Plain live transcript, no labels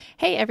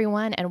Hey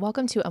everyone, and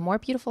welcome to a More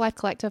Beautiful Life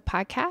Collective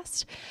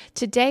podcast.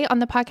 Today on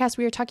the podcast,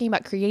 we are talking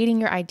about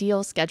creating your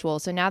ideal schedule.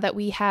 So now that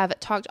we have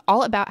talked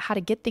all about how to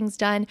get things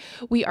done,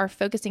 we are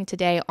focusing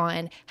today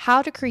on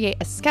how to create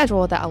a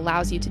schedule that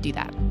allows you to do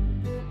that.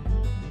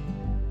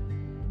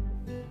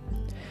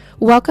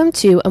 Welcome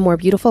to a More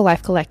Beautiful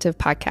Life Collective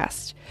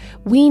podcast.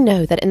 We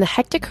know that in the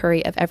hectic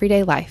hurry of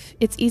everyday life,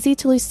 it's easy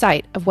to lose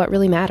sight of what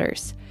really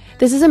matters.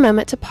 This is a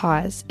moment to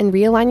pause and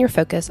realign your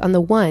focus on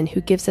the one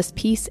who gives us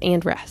peace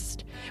and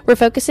rest. We're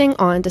focusing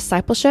on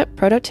discipleship,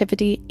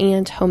 productivity,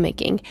 and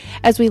homemaking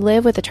as we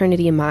live with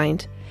eternity in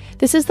mind.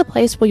 This is the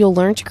place where you'll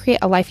learn to create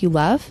a life you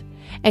love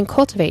and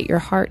cultivate your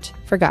heart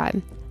for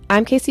God.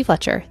 I'm Casey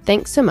Fletcher.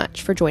 Thanks so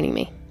much for joining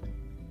me.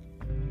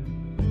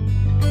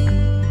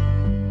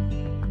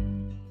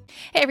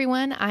 Hey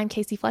everyone, I'm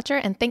Casey Fletcher,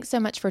 and thanks so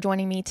much for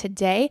joining me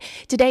today.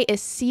 Today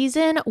is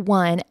season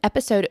 1,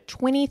 episode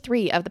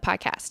 23 of the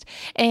podcast.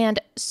 And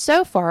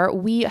so far,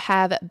 we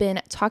have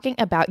been talking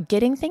about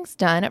getting things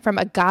done from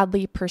a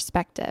godly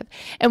perspective.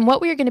 And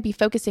what we are going to be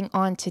focusing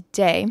on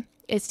today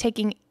is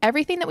taking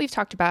everything that we've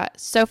talked about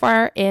so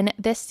far in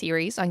this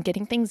series on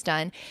getting things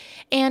done,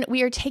 and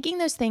we are taking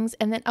those things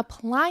and then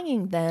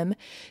applying them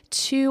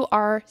to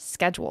our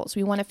schedules.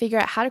 We want to figure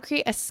out how to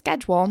create a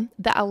schedule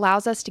that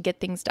allows us to get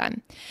things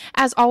done.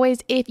 As always,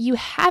 if you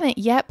haven't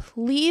yet,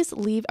 please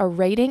leave a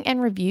rating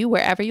and review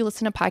wherever you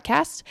listen to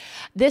podcasts.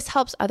 This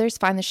helps others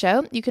find the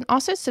show. You can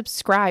also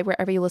subscribe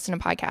wherever you listen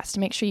to podcasts to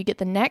make sure you get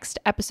the next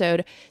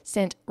episode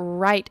sent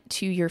right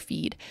to your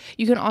feed.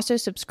 You can also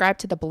subscribe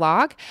to the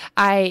blog.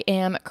 I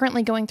am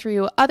currently going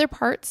through other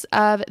parts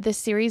of this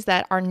series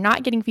that are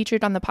not getting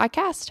featured on the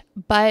podcast,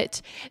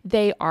 but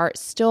they are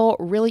still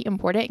really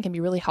important and can be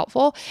really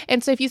helpful.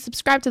 And so if you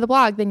subscribe to the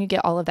blog, then you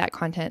get all of that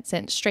content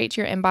sent straight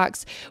to your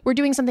inbox. We're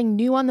doing something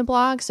new on the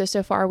blog.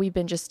 So far we've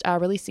been just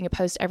releasing a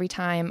post every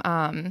time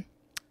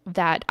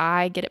that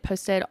I get it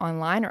posted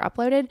online or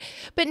uploaded.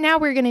 But now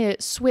we're going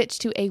to switch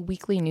to a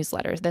weekly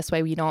newsletter. This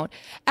way we don't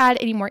add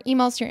any more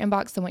emails to your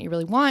inbox than what you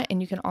really want.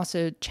 And you can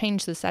also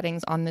change the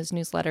settings on those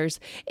newsletters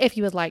if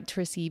you would like to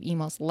receive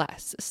emails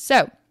less.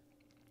 So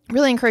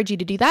really encourage you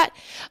to do that.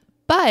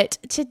 But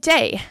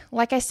today,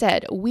 like I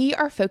said, we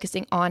are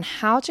focusing on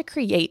how to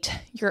create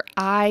your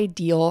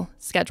ideal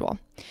schedule.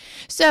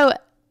 So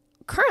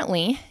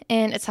currently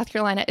in South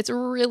Carolina, it's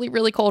really,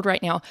 really cold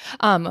right now.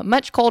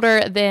 Much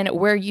colder than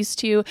we're used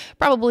to.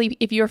 Probably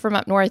if you're from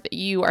up north,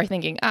 you are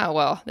thinking, oh,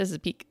 well, this is a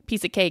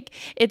piece of cake.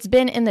 It's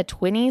been in the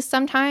 20s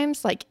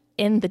sometimes, like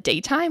in the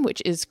daytime,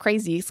 which is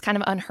crazy. It's kind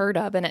of unheard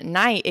of. And at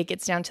night, it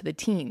gets down to the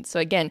teens. So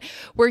again,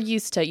 we're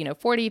used to,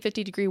 40,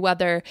 50 degree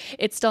weather.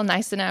 It's still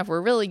nice enough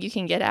where really you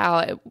can get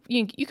out.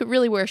 You could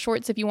really wear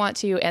shorts if you want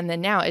to. And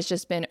then now it's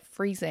just been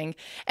freezing.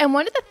 And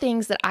one of the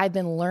things that I've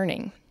been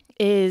learning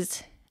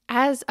is,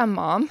 as a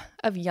mom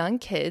of young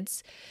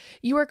kids,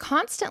 you are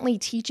constantly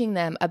teaching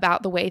them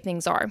about the way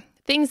things are,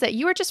 things that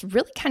you are just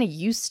really kind of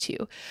used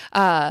to.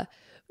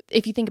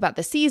 If you think about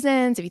the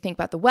seasons, if you think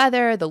about the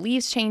weather, the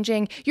leaves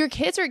changing, your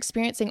kids are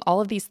experiencing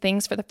all of these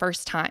things for the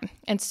first time.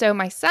 And so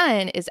my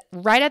son is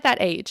right at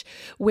that age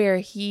where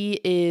he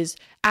is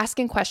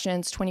asking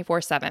questions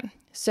 24/7.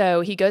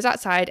 So he goes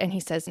outside and he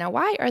says, now,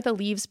 why are the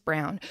leaves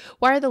brown?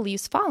 Why are the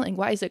leaves falling?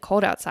 Why is it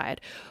cold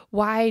outside?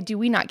 Why do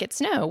we not get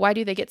snow? Why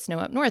do they get snow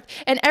up north?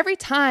 And every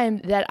time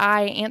that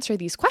I answer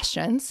these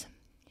questions,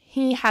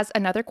 he has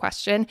another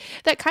question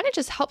that kind of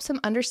just helps him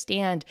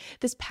understand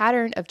this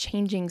pattern of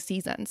changing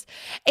seasons.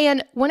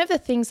 And one of the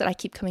things that I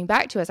keep coming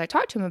back to as I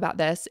talk to him about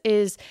this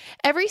is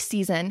every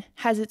season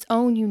has its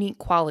own unique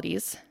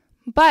qualities,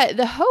 but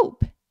the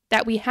hope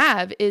that we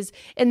have is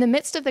in the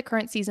midst of the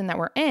current season that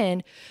we're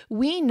in,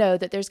 we know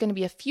that there's going to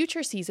be a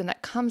future season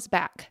that comes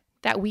back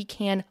that we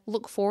can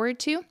look forward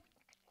to.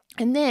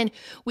 And then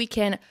we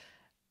can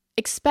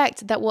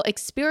expect that we'll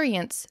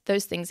experience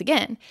those things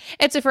again.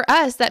 And so for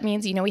us, that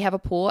means, we have a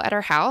pool at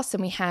our house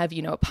and we have,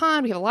 a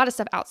pond, we have a lot of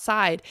stuff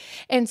outside.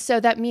 And so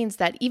that means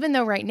that even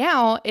though right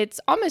now it's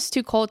almost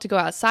too cold to go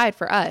outside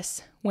for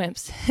us,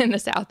 wimps in the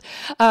South,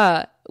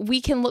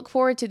 we can look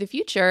forward to the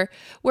future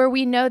where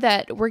we know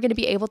that we're going to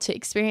be able to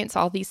experience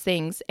all these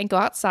things and go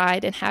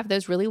outside and have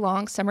those really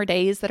long summer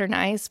days that are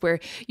nice where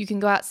you can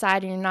go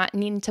outside and you're not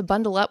needing to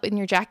bundle up in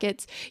your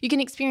jackets. You can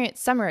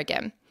experience summer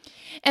again.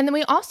 And then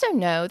we also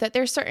know that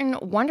there's certain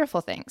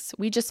wonderful things.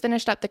 We just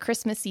finished up the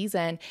Christmas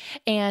season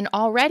and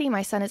already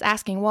my son is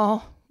asking,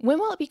 well, when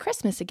will it be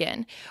Christmas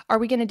again? Are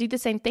we going to do the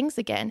same things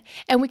again?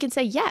 And we can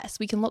say, yes,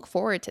 we can look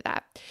forward to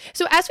that.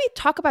 So as we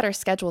talk about our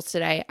schedules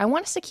today, I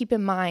want us to keep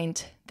in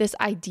mind this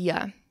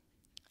idea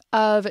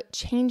of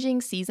changing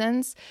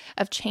seasons,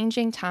 of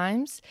changing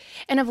times,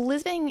 and of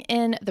living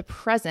in the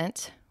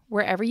present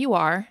wherever you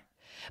are.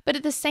 But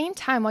at the same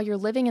time, while you're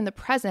living in the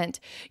present,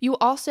 you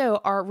also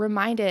are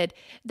reminded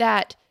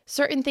that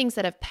certain things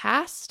that have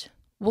passed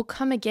will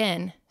come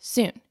again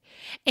soon.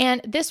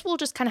 And this will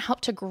just kind of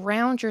help to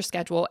ground your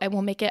schedule and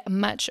will make it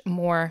much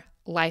more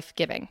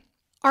life-giving.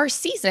 Our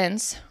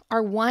seasons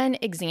are one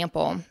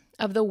example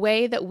of the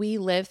way that we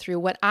live through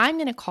what I'm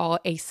going to call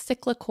a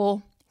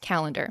cyclical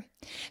calendar.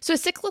 So a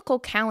cyclical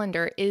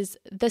calendar is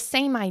the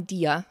same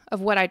idea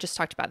of what I just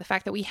talked about, the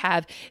fact that we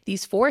have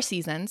these 4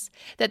 seasons,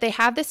 that they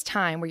have this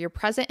time where you're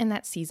present in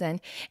that season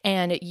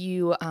and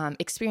you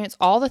experience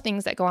all the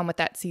things that go on with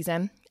that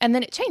season, and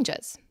then it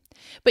changes.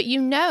 But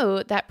you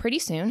know that pretty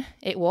soon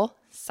it will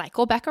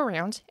cycle back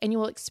around and you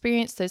will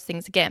experience those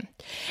things again.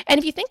 And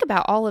if you think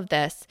about all of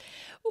this,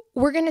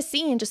 we're going to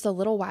see in just a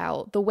little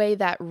while the way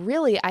that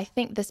really I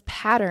think this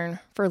pattern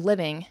for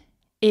living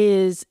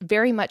is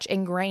very much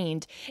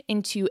ingrained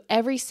into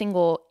every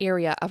single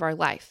area of our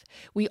life.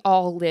 We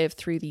all live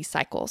through these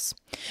cycles.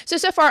 So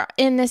far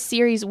in this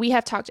series, we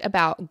have talked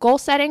about goal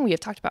setting, we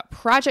have talked about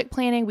project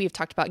planning, we have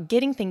talked about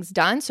getting things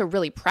done. So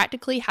really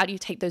practically, how do you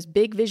take those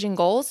big vision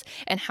goals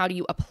and how do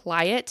you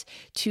apply it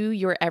to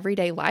your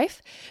everyday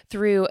life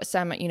through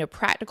some,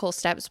 practical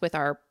steps with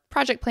our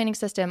project planning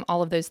system,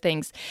 all of those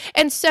things.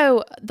 And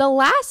so the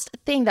last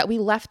thing that we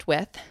left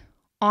with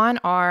on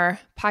our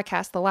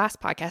podcast, the last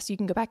podcast, you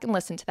can go back and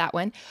listen to that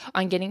one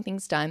on getting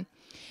things done,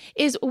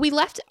 is we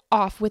left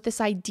off with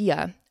this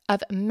idea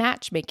of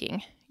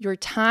matchmaking your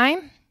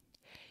time,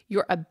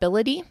 your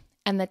ability,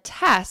 and the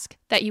task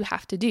that you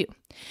have to do.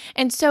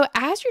 And so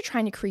as you're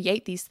trying to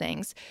create these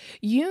things,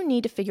 you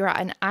need to figure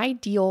out an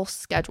ideal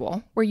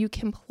schedule where you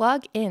can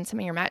plug in some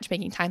of your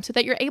matchmaking time so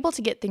that you're able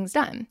to get things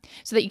done,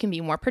 so that you can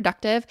be more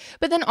productive,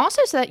 but then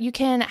also so that you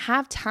can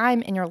have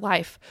time in your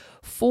life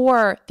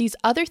for these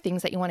other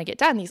things that you want to get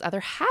done, these other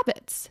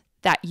habits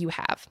that you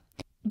have.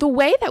 The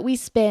way that we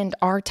spend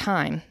our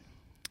time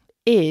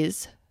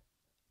is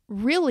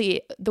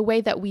really the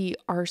way that we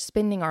are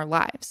spending our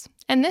lives.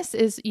 And this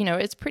is,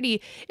 it's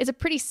a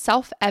pretty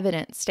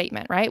self-evident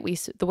statement, right?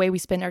 The way we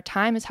spend our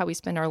time is how we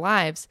spend our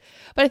lives.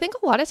 But I think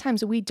a lot of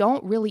times we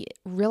don't really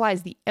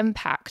realize the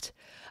impact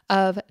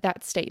of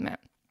that statement.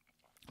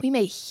 We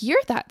may hear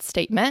that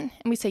statement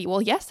and we say,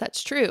 well, yes,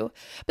 that's true.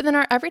 But then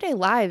our everyday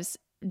lives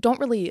don't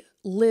really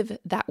live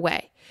that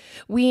way.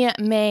 We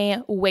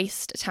may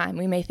waste time.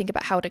 We may think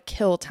about how to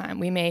kill time.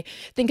 We may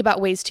think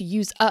about ways to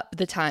use up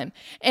the time.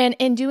 And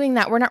in doing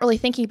that, we're not really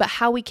thinking about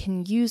how we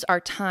can use our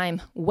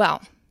time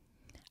well.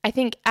 I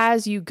think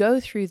as you go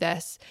through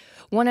this,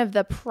 one of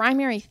the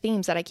primary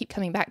themes that I keep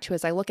coming back to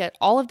as I look at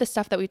all of the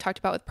stuff that we talked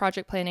about with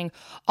project planning,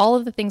 all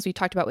of the things we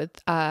talked about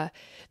with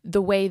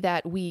the way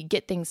that we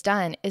get things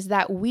done, is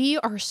that we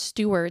are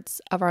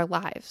stewards of our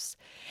lives.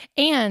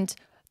 And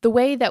the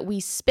way that we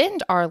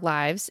spend our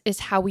lives is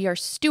how we are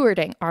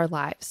stewarding our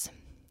lives.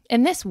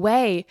 In this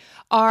way,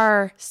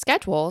 our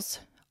schedules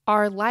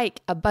are like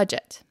a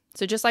budget.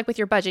 So just like with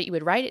your budget, you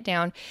would write it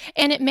down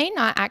and it may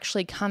not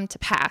actually come to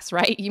pass,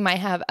 right? You might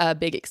have a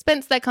big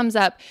expense that comes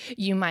up.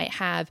 You might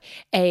have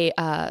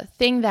a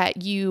thing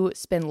that you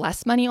spend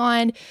less money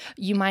on.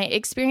 You might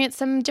experience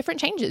some different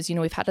changes.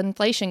 We've had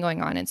inflation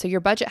going on. And so your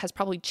budget has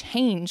probably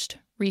changed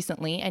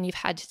recently and you've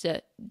had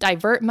to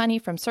divert money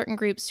from certain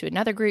groups to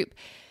another group.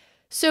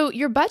 So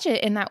your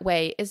budget in that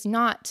way is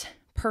not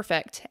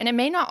perfect, and it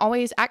may not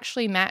always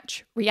actually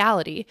match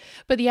reality,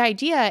 but the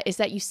idea is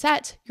that you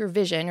set your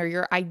vision or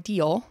your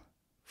ideal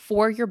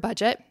for your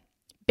budget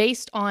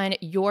based on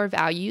your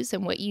values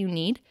and what you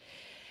need,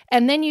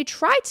 and then you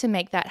try to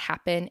make that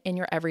happen in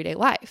your everyday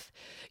life.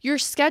 Your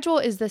schedule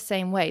is the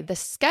same way. The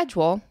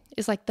schedule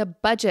is like the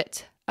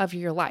budget of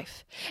your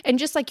life, and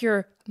just like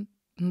your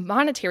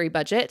monetary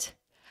budget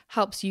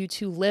helps you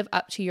to live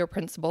up to your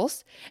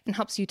principles and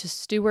helps you to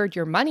steward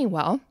your money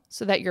well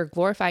so that you're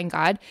glorifying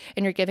God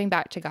and you're giving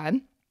back to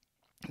God,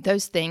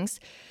 those things,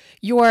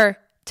 your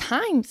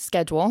time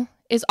schedule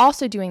is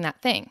also doing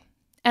that thing.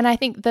 And I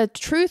think the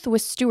truth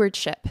with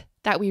stewardship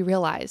that we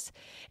realize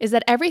is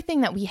that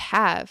everything that we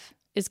have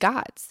is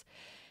God's.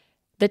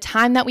 The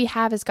time that we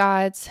have is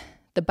God's,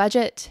 the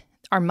budget,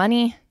 our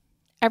money,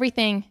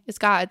 everything is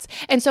God's.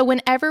 And so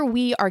whenever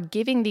we are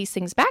giving these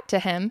things back to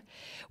Him,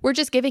 we're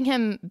just giving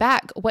Him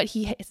back what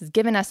He has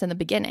given us in the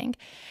beginning.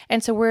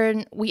 And so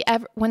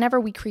whenever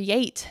we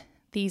create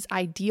these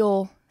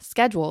ideal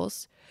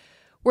schedules,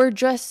 we're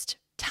just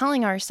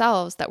telling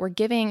ourselves that we're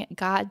giving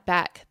God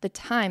back the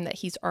time that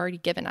He's already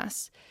given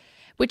us,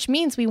 which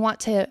means we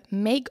want to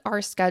make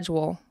our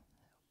schedule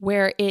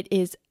where it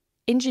is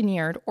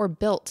engineered or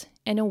built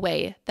in a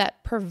way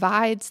that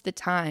provides the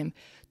time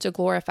to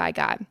glorify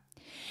God.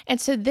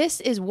 And so this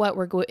is what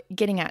we're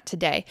getting at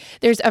today.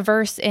 There's a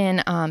verse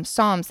in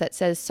Psalms that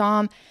says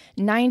Psalm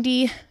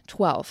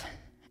 90:12,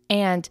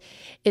 and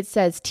it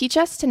says, "Teach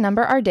us to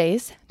number our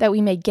days that we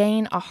may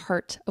gain a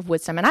heart of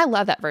wisdom." And I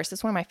love that verse.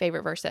 It's one of my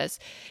favorite verses.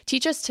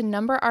 Teach us to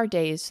number our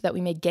days so that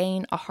we may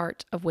gain a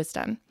heart of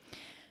wisdom.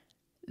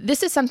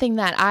 This is something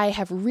that I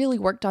have really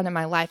worked on in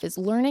my life, is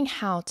learning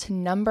how to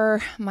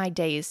number my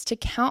days, to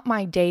count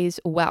my days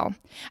well.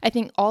 I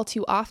think all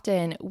too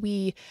often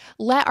we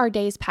let our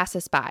days pass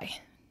us by.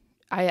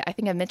 I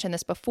think I've mentioned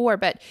this before,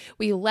 but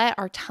we let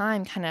our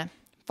time kind of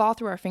fall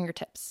through our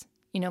fingertips,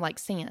 like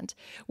sand,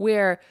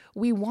 where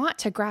we want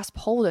to grasp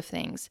hold of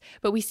things,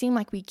 but we seem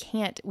like we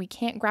can't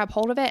grab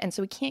hold of it. And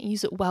so we can't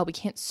use it well. We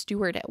can't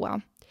steward it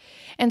well.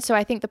 And so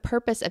I think the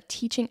purpose of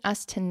teaching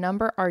us to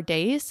number our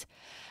days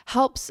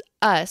helps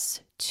us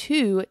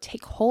to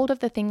take hold of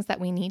the things that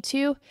we need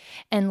to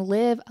and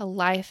live a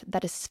life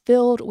that is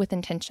filled with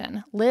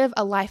intention, live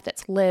a life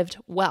that's lived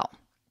well.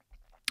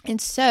 And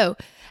so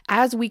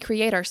as we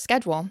create our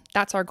schedule,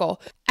 that's our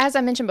goal. As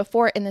I mentioned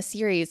before in the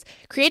series,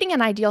 creating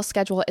an ideal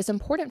schedule is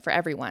important for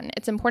everyone.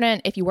 It's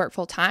important if you work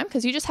full time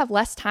because you just have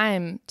less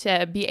time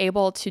to be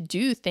able to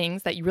do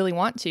things that you really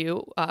want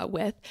to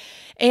with.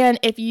 And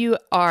if you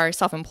are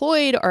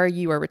self-employed or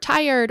you are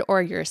retired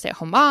or you're a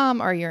stay-at-home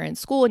mom or you're in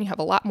school and you have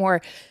a lot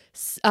more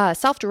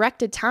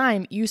self-directed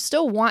time, you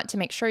still want to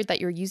make sure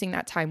that you're using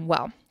that time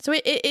well. So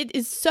it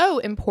is so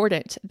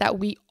important that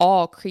we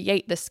all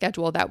create the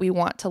schedule that we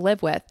want to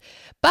live with,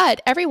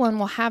 but everyone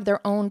will have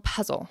their own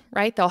puzzle,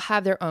 right? They'll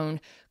have their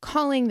own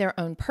calling, their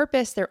own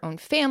purpose, their own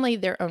family,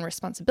 their own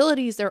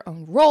responsibilities, their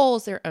own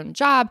roles, their own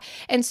job.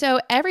 And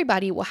so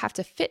everybody will have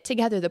to fit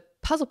together the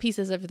puzzle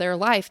pieces of their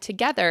life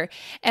together,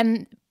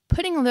 and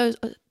putting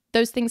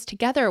those things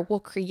together will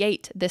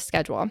create this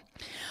schedule.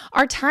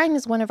 Our time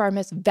is one of our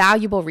most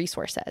valuable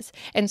resources,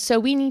 and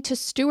so we need to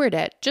steward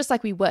it just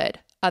like we would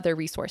other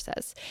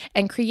resources.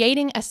 And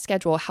creating a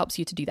schedule helps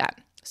you to do that.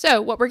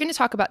 So what we're going to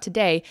talk about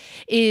today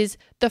is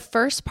the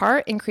first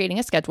part in creating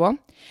a schedule,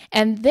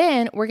 and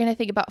then we're going to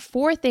think about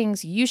 4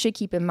 things you should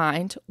keep in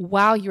mind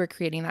while you are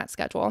creating that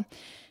schedule.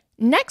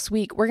 Next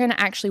week, we're going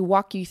to actually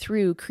walk you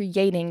through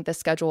creating the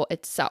schedule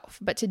itself.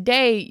 But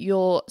today,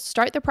 you'll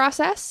start the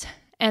process,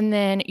 and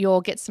then you'll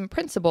get some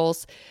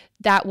principles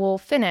that will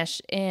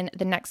finish in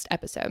the next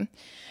episode.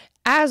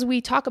 As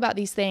we talk about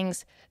these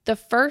things, the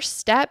first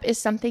step is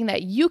something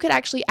that you could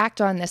actually act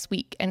on this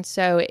week. And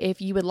so if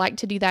you would like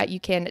to do that, you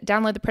can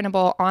download the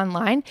printable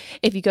online.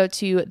 If you go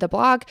to the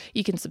blog,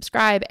 you can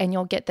subscribe and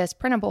you'll get this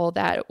printable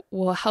that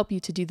will help you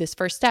to do this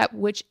first step,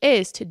 which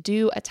is to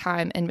do a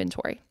time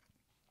inventory.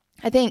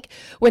 I think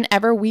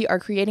whenever we are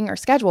creating our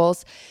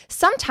schedules,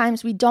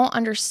 sometimes we don't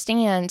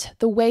understand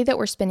the way that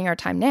we're spending our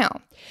time now.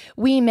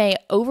 We may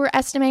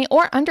overestimate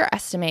or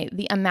underestimate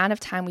the amount of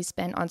time we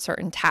spend on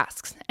certain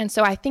tasks. And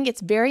so I think it's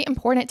very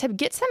important to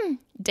get some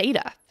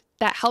data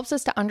that helps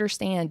us to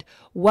understand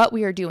what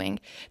we are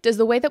doing. Does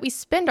the way that we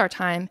spend our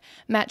time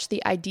match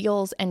the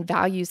ideals and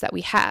values that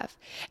we have?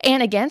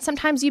 And again,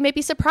 sometimes you may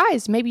be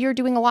surprised. Maybe you're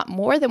doing a lot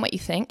more than what you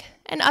think.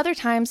 And other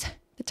times,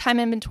 the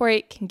time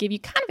inventory can give you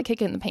kind of a kick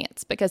in the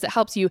pants because it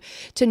helps you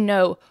to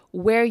know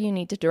where you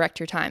need to direct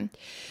your time.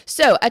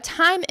 So a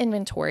time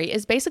inventory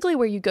is basically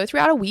where you go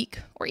throughout a week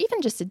or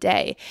even just a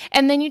day,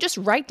 and then you just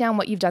write down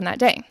what you've done that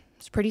day.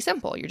 It's pretty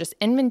simple. You're just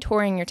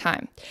inventorying your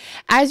time.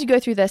 As you go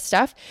through this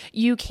stuff,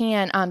 you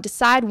can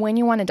decide when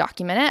you want to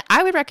document it.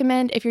 I would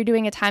recommend if you're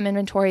doing a time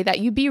inventory that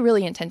you be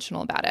really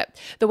intentional about it.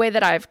 The way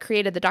that I've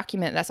created the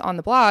document that's on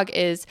the blog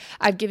is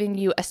I've given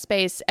you a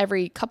space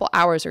every couple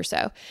hours or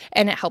so,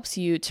 and it helps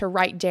you to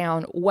write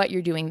down what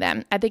you're doing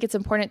then. I think it's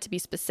important to be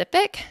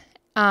specific.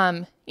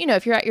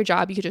 If you're at your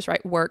job, you could just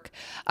write work,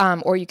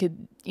 or you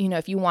could,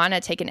 if you want to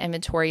take an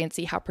inventory and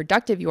see how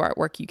productive you are at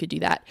work, you could do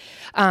that.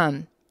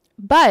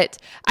 But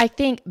I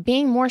think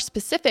being more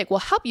specific will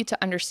help you to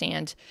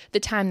understand the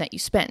time that you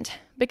spend,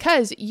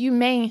 because you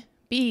may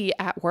be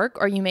at work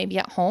or you may be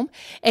at home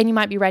and you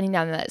might be writing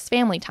down that it's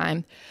family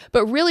time.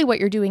 But really what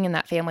you're doing in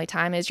that family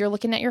time is you're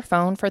looking at your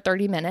phone for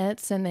 30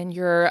 minutes and then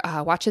you're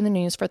watching the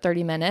news for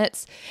 30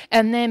 minutes.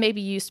 And then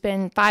maybe you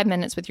spend 5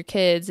 minutes with your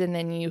kids and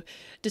then you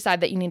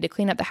decide that you need to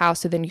clean up the house.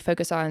 So then you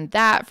focus on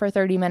that for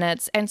 30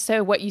 minutes. And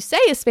so what you say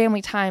is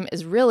family time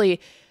is really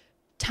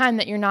time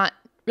that you're not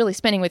really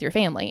spending with your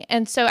family.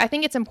 And so I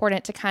think it's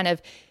important to kind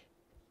of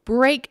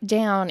break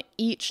down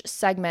each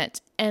segment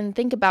and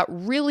think about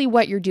really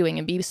what you're doing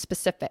and be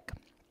specific.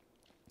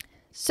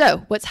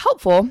 So what's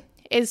helpful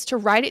is to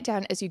write it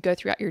down as you go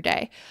throughout your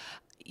day.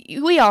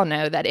 We all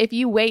know that if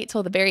you wait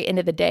till the very end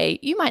of the day,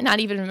 you might not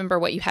even remember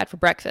what you had for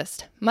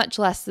breakfast, much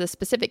less the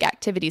specific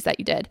activities that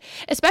you did,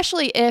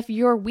 especially if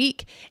your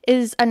week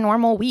is a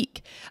normal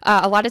week.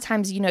 A lot of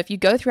times, if you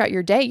go throughout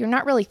your day, you're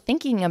not really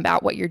thinking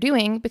about what you're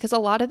doing because a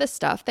lot of the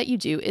stuff that you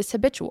do is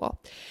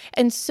habitual.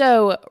 And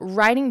so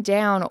writing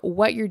down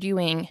what you're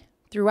doing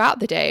throughout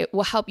the day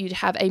will help you to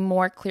have a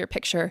more clear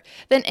picture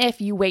than if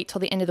you wait till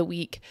the end of the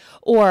week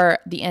or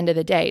the end of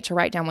the day to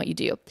write down what you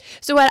do.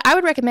 So what I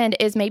would recommend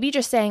is maybe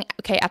just saying,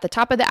 okay, at the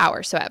top of the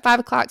hour, so at 5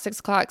 o'clock, 6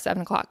 o'clock,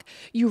 7 o'clock,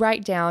 you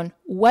write down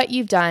what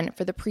you've done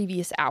for the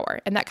previous hour.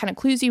 And that kind of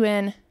clues you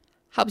in,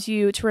 helps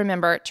you to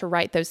remember to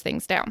write those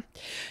things down.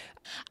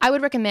 I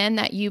would recommend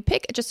that you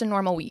pick just a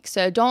normal week.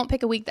 So don't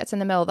pick a week that's in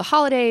the middle of the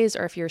holidays,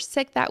 or if you're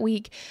sick that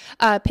week,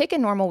 pick a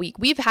normal week.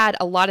 We've had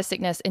a lot of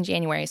sickness in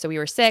January. So we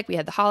were sick. We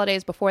had the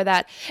holidays before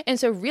that. And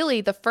so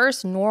really the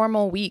first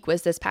normal week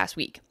was this past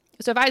week.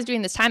 So if I was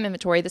doing this time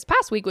inventory, this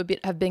past week would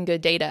have been good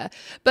data.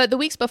 But the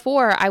weeks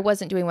before, I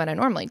wasn't doing what I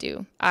normally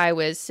do. I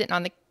was sitting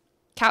on the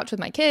couch with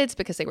my kids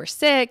because they were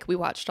sick. We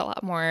watched a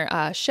lot more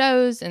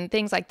shows and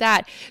things like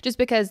that, just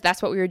because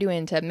that's what we were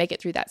doing to make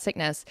it through that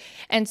sickness.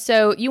 And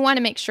so you want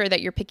to make sure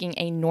that you're picking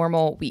a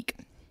normal week.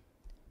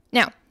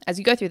 Now, as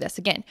you go through this,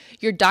 again,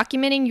 you're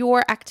documenting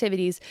your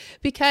activities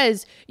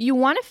because you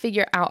want to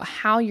figure out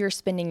how you're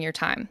spending your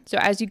time. So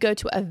as you go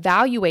to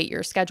evaluate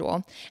your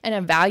schedule and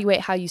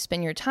evaluate how you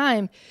spend your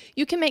time,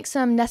 you can make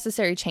some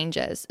necessary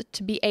changes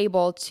to be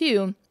able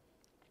to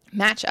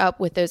match up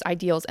with those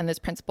ideals and those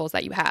principles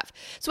that you have.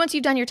 So once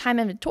you've done your time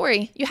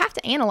inventory, you have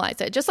to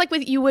analyze it, just like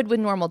you would with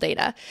normal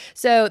data.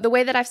 So the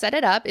way that I've set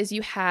it up is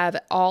you have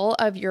all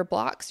of your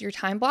blocks, your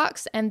time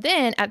blocks, and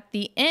then at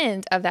the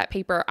end of that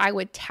paper, I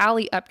would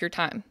tally up your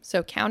time.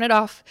 So count it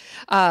off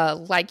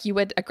like you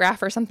would a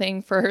graph or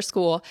something for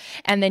school,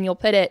 and then you'll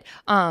put it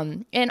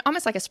in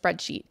almost like a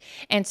spreadsheet.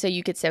 And so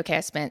you could say, okay,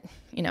 I spent,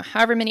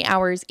 however many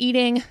hours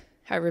eating,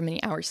 however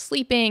many hours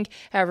sleeping,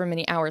 however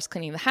many hours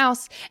cleaning the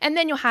house, and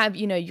then you'll have,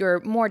 your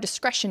more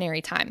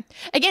discretionary time.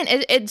 Again,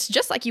 it's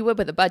just like you would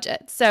with a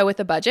budget. So with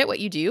a budget, what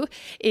you do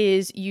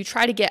is you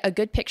try to get a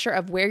good picture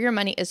of where your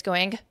money is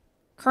going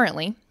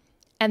currently,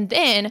 and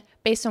then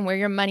based on where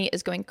your money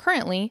is going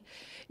currently,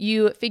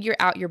 you figure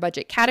out your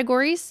budget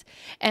categories,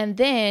 and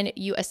then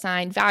you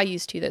assign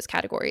values to those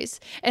categories.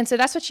 And so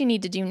that's what you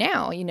need to do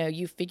now.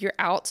 You figure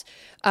out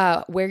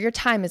where your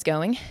time is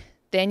going.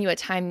 Then you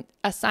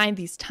assign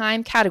these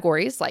time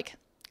categories like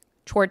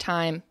chore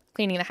time,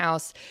 cleaning the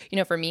house.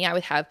 For me, I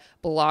would have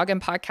blog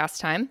and podcast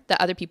time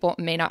that other people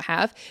may not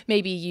have.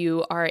 Maybe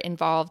you are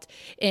involved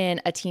in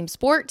a team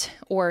sport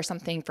or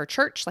something for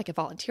church, like a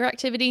volunteer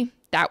activity.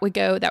 That would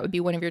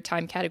be one of your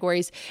time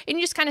categories. And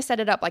you just kind of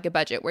set it up like a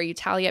budget where you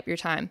tally up your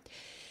time.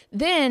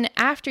 Then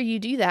after you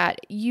do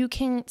that, you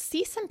can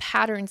see some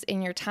patterns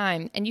in your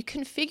time, and you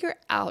can figure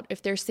out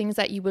if there's things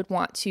that you would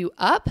want to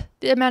up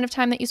the amount of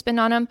time that you spend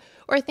on them,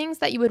 or things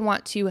that you would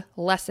want to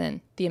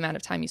lessen the amount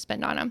of time you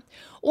spend on them,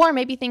 or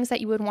maybe things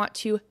that you would want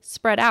to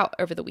spread out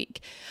over the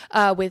week.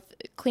 With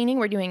cleaning,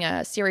 we're doing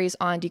a series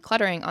on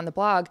decluttering on the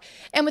blog.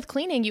 And with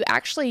cleaning, you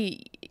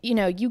actually,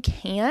 you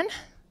can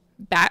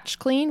batch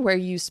clean where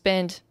you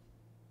spend,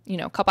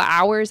 a couple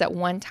hours at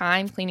one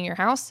time cleaning your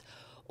house,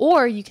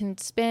 or you can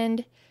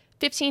spend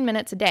 15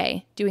 minutes a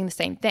day doing the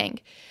same thing.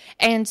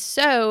 And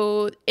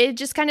so it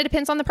just kind of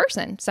depends on the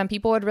person. Some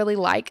people would really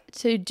like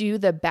to do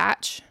the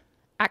batch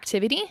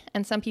activity,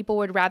 and some people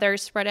would rather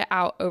spread it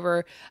out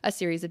over a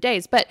series of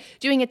days. But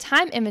doing a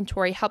time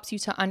inventory helps you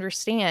to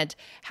understand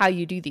how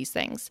you do these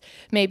things.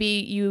 Maybe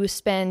you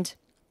spend,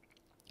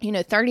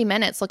 30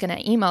 minutes looking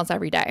at emails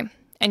every day,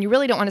 and you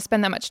really don't want to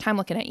spend that much time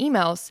looking at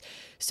emails.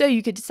 So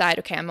you could decide,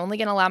 okay, I'm only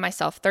going to allow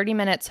myself 30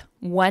 minutes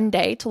one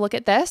day to look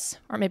at this,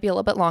 or maybe a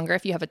little bit longer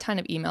if you have a ton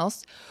of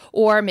emails.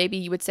 Or maybe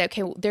you would say,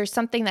 okay, well, there's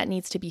something that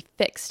needs to be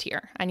fixed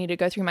here. I need to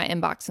go through my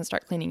inbox and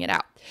start cleaning it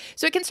out.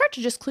 So it can start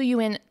to just clue you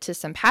in to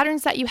some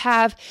patterns that you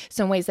have,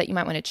 some ways that you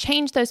might want to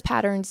change those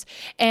patterns.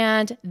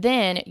 And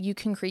then you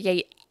can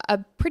create a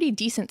pretty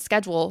decent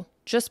schedule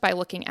just by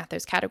looking at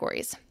those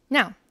categories.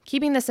 Now,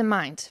 keeping this in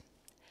mind,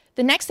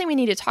 the next thing we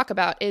need to talk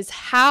about is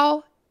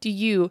how do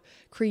you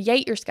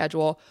create your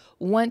schedule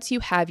once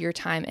you have your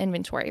time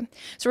inventory?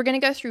 So we're going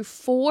to go through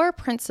 4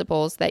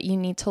 principles that you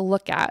need to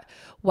look at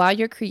while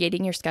you're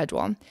creating your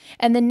schedule.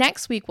 And then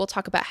next week, we'll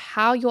talk about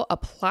how you'll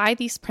apply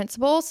these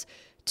principles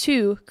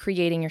to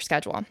creating your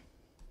schedule.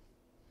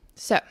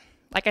 So,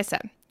 like I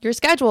said, your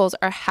schedules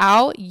are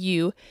how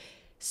you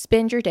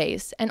spend your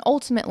days and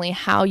ultimately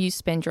how you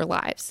spend your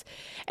lives.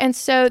 And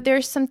so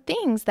there's some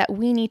things that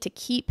we need to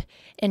keep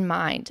in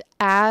mind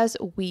as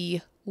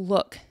we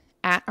look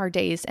at our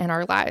days and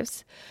our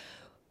lives.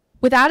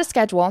 Without a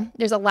schedule,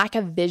 there's a lack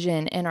of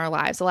vision in our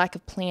lives, a lack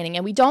of planning,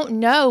 and we don't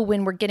know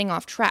when we're getting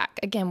off track.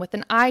 Again, with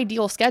an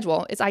ideal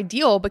schedule, it's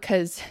ideal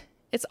because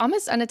it's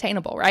almost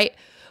unattainable, right?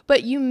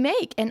 But you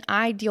make an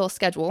ideal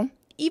schedule,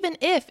 even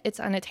if it's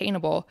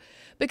unattainable,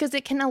 because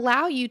it can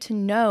allow you to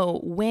know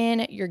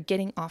when you're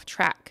getting off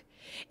track.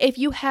 If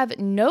you have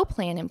no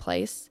plan in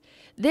place,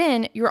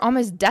 then you're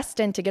almost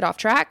destined to get off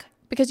track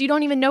because you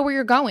don't even know where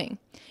you're going.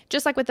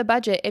 Just like with the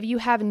budget, if you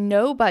have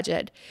no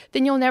budget,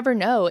 then you'll never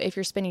know if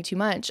you're spending too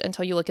much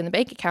until you look in the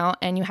bank account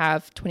and you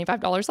have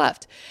 $25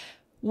 left.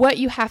 What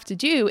you have to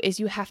do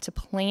is you have to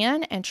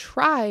plan and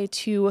try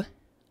to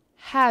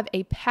have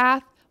a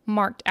path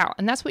marked out.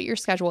 And that's what your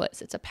schedule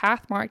is. It's a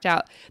path marked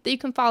out that you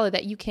can follow,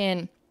 that you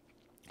can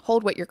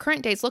hold what your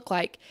current days look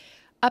like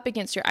up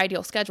against your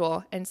ideal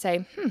schedule and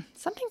say,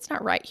 something's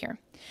not right here.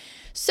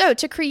 So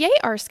to create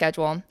our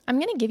schedule, I'm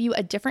going to give you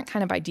a different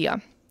kind of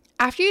idea.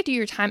 After you do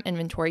your time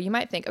inventory, you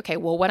might think, okay,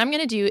 well, what I'm going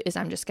to do is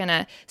I'm just going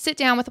to sit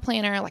down with a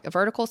planner, like a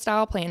vertical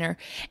style planner,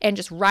 and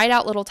just write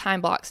out little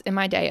time blocks in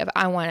my day of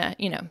I want to,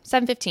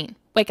 7:15,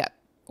 wake up.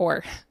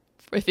 Or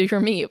if you're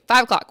me,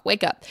 5 o'clock,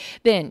 wake up.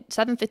 Then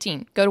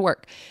 7:15, go to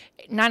work.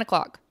 9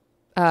 o'clock,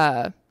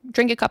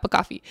 drink a cup of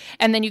coffee.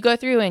 And then you go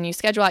through and you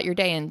schedule out your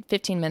day in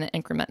 15-minute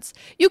increments.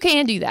 You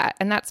can do that,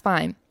 and that's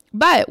fine.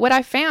 But what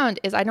I found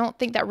is I don't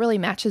think that really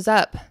matches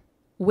up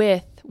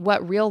with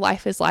what real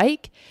life is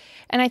like.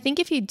 And I think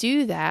if you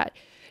do that,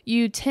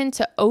 you tend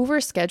to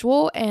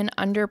overschedule and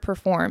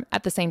underperform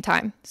at the same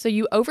time. So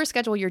you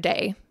overschedule your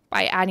day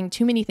by adding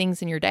too many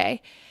things in your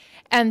day.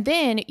 And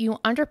then you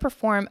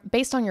underperform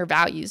based on your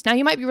values. Now,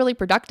 you might be really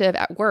productive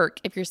at work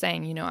if you're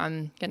saying,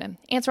 I'm going to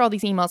answer all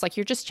these emails, like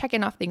you're just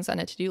checking off things on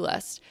a to-do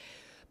list.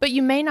 But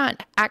you may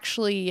not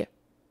actually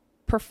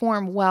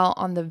perform well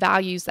on the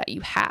values that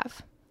you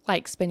have,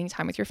 like spending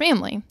time with your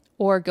family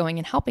or going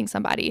and helping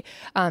somebody,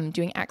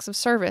 doing acts of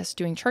service,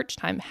 doing church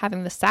time,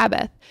 having the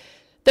Sabbath.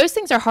 Those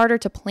things are harder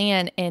to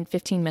plan in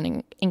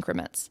 15-minute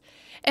increments.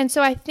 And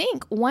so I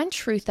think one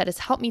truth that has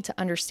helped me to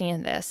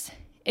understand this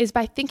is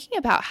by thinking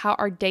about how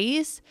our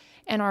days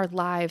and our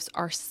lives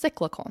are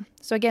cyclical.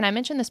 So again, I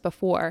mentioned this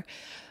before,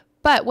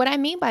 but what I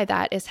mean by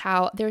that is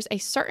how there's a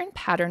certain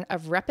pattern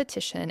of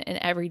repetition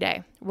in every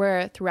day,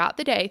 where throughout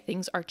the day,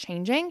 things are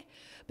changing,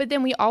 but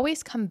then we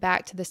always come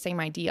back to the same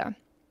idea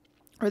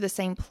or the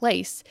same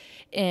place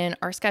in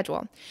our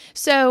schedule.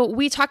 So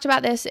we talked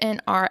about this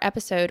in our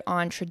episode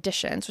on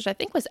traditions, which I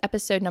think was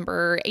episode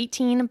number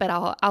 18, but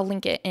I'll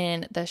link it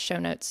in the show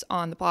notes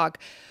on the blog.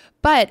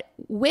 But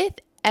with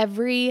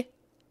every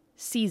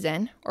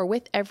season or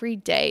with every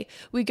day,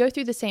 we go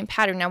through the same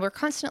pattern. Now we're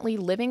constantly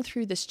living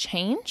through this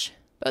change,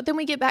 but then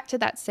we get back to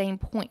that same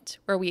point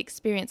where we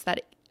experience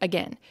that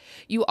again.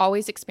 You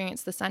always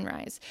experience the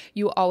sunrise.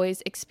 You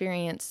always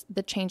experience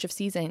the change of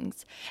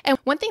seasons. And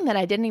one thing that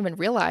I didn't even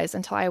realize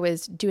until I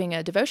was doing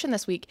a devotion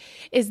this week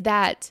is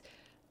that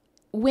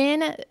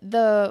when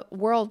the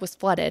world was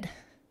flooded,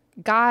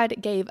 God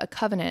gave a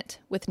covenant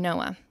with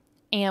Noah.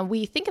 And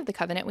we think of the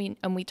covenant,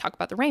 we talk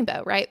about the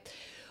rainbow, right?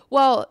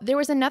 Well, there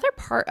was another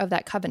part of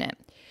that covenant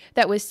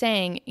that was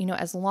saying,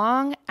 as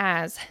long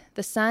as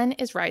the sun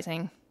is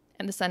rising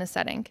and the sun is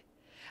setting,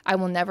 I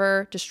will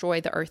never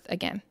destroy the earth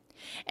again.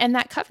 And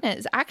that covenant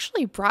is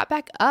actually brought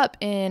back up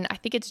in, I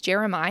think it's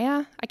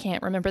Jeremiah. I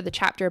can't remember the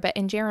chapter, but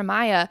in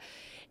Jeremiah,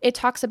 it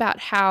talks about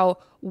how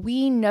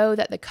we know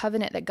that the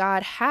covenant that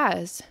God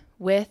has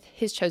with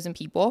his chosen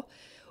people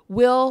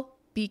will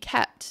be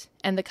kept.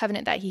 And the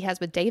covenant that he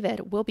has with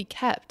David will be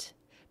kept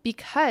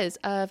because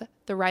of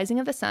the rising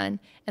of the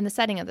sun and the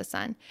setting of the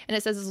sun. And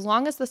it says, as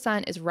long as the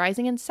sun is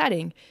rising and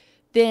setting,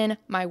 then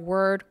my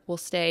word will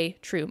stay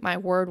true. My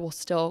word will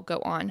still go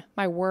on.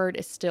 My word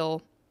is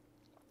still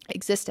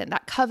existent.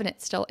 That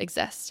covenant still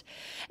exists.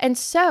 And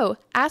so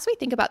as we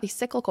think about these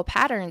cyclical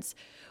patterns,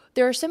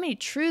 there are so many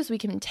truths we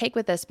can take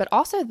with this, but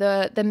also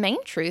the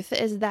main truth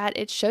is that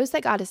it shows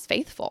that God is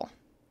faithful,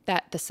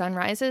 that the sun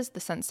rises,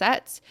 the sun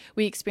sets.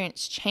 We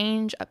experience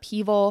change,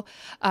 upheaval,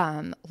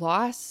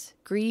 loss,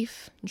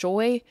 grief,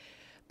 joy.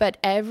 But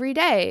every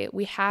day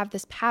we have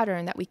this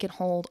pattern that we can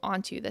hold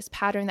onto, this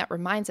pattern that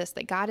reminds us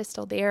that God is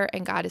still there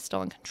and God is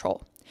still in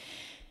control.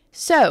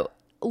 So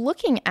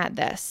looking at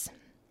this,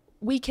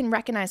 we can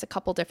recognize a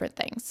couple different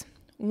things.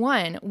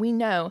 One, we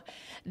know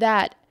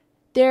that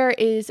there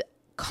is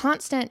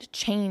constant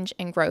change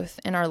and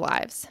growth in our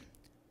lives.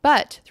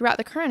 But throughout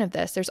the current of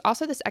this, there's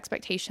also this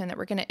expectation that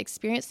we're going to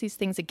experience these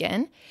things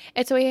again.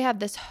 And so we have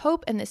this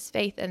hope and this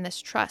faith and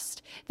this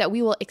trust that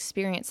we will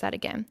experience that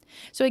again.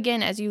 So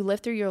again, as you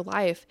live through your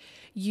life,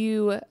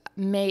 you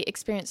may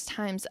experience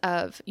times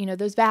of,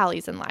 those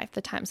valleys in life,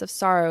 the times of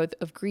sorrow,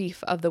 of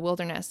grief, of the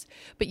wilderness.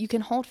 But you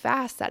can hold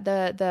fast that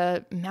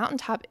the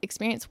mountaintop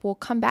experience will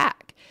come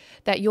back,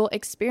 that you'll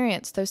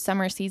experience those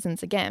summer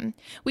seasons again.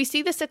 We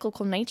see the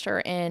cyclical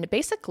nature in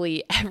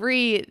basically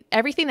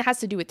everything that has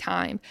to do with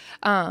time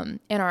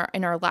in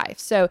our life.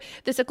 So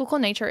the cyclical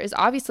nature is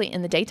obviously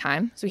in the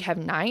daytime. So we have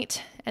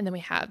night, and then we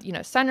have,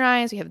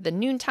 sunrise, we have the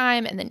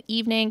noontime, and then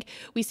evening.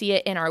 We see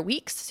it in our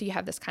weeks. So you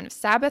have this kind of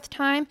Sabbath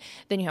time,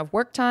 then you have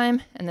work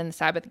time, and then the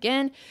Sabbath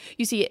again.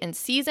 You see it in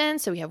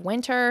seasons. So we have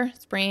winter,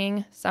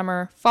 spring,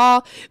 summer,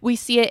 fall. We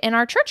see it in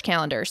our church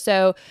calendar.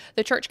 So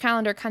the church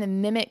calendar kind of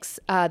mimics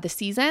the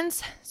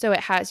seasons. So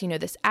it has,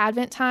 this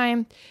Advent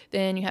time,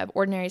 then you have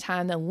ordinary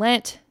time, then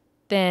Lent,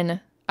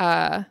 then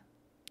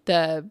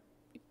the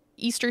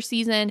Easter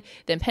season,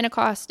 then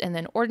Pentecost, and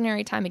then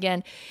ordinary time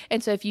again.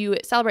 And so if you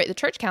celebrate the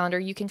church calendar,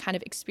 you can kind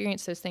of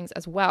experience those things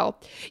as well.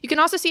 You can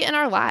also see it in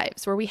our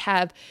lives where we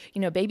have,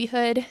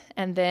 babyhood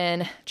and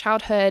then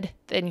childhood,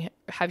 then you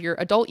have your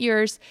adult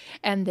years,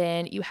 and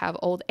then you have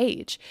old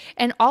age.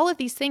 And all of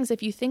these things,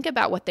 if you think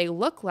about what they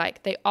look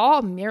like, they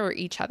all mirror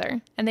each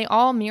other. And they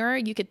all mirror,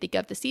 you could think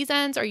of the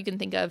seasons, or you can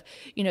think of,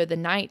 the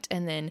night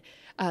and then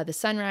the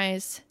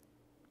sunrise,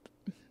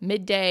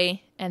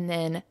 midday, and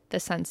then the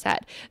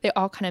sunset. They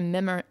all kind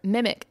of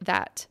mimic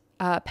that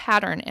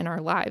pattern in our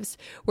lives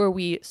where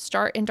we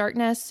start in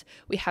darkness,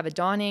 we have a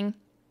dawning,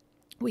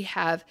 we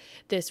have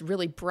this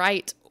really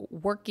bright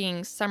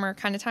working summer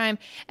kind of time,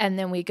 and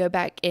then we go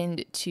back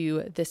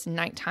into this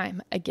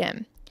nighttime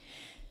again.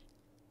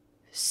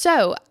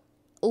 So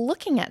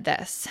looking at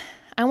this,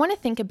 I want to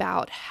think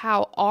about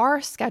how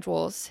our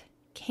schedules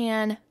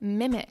can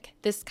mimic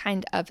this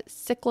kind of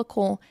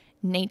cyclical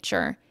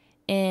nature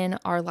in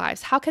our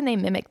lives. How can they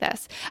mimic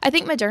this? I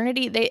think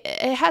modernity,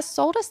 it has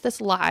sold us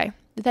this lie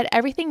that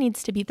everything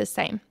needs to be the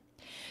same.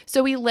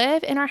 So we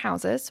live in our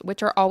houses,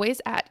 which are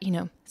always at,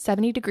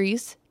 70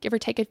 degrees, give or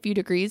take a few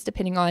degrees,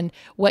 depending on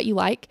what you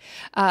like.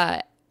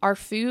 Our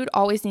food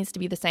always needs to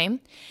be the same.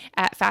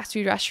 At fast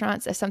food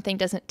restaurants, if something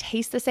doesn't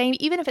taste the same,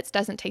 even if it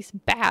doesn't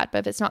taste bad, but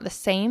if it's not the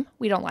same,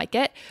 we don't like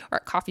it. Or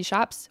at coffee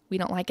shops, we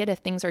don't like it if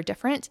things are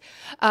different.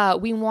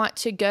 We want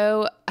to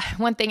go,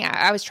 one thing,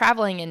 I was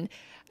traveling, and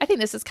I think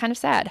this is kind of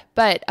sad,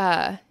 but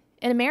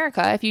in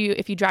America, if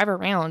you drive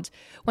around,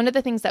 one of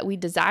the things that we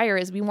desire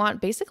is we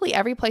want basically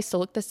every place to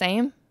look the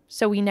same,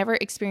 so we never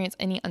experience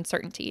any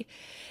uncertainty.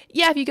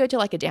 Yeah, if you go to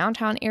like a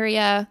downtown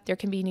area, there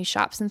can be new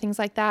shops and things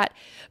like that.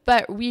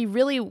 But we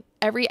really,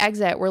 every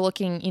exit, we're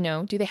looking,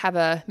 do they have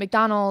a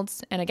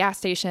McDonald's and a gas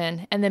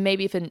station? And then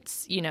maybe if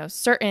it's,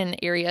 certain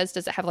areas,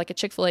 does it have like a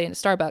Chick-fil-A and a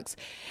Starbucks?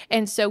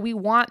 And so we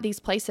want these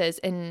places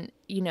in,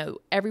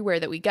 everywhere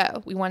that we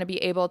go. We want to be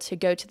able to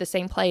go to the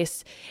same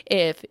place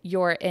if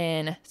you're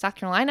in South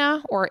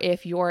Carolina or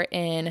if you're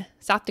in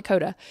South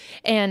Dakota.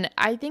 And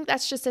I think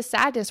that's just a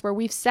sadness where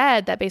we've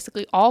said that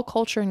basically all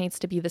culture needs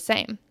to be the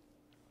same.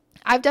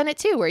 I've done it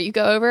too, where you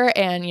go over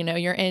and,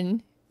 you're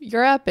in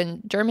Europe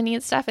and Germany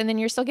and stuff, and then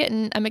you're still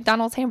getting a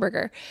McDonald's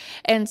hamburger.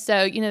 And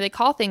so, they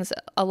call things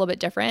a little bit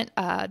different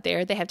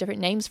there. They have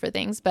different names for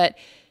things, but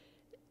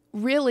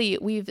really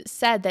we've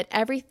said that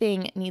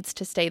everything needs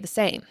to stay the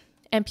same.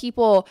 And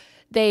people,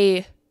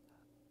 they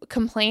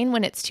complain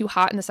when it's too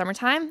hot in the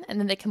summertime, and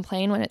then they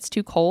complain when it's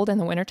too cold in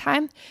the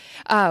wintertime.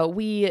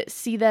 We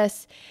see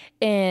this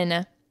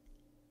in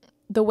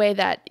the way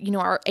that,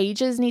 our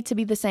ages need to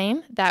be the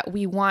same, that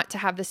we want to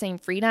have the same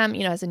freedom,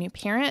 as a new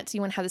parent,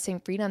 you want to have the same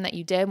freedom that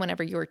you did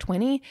whenever you were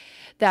 20,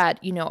 that,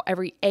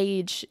 every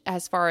age,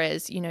 as far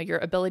as, your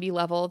ability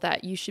level,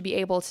 that you should be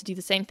able to do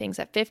the same things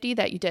at 50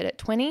 that you did at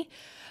 20.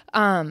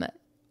 A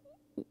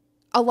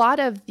lot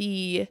of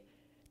the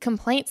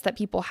complaints that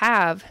people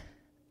have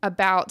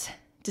about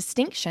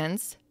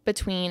distinctions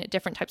between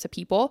different types of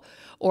people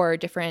or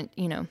different,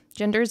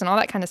 genders and all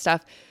that kind of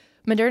stuff,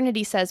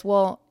 modernity says,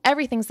 well,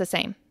 everything's the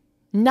same.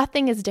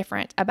 Nothing is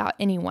different about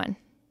anyone.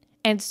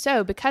 And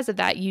so because of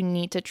that, you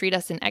need to treat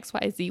us in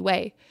XYZ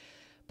way.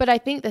 But I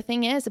think the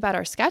thing is about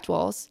our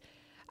schedules,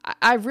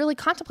 I really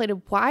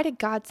contemplated, why did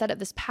God set up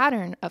this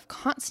pattern of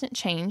constant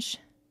change,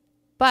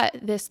 but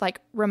this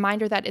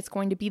reminder that it's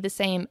going to be the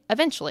same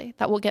eventually,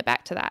 that we'll get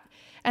back to that.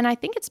 And I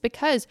think it's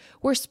because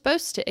we're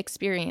supposed to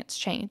experience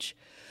change.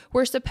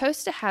 We're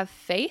supposed to have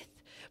faith,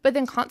 but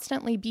then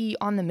constantly be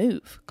on the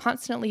move,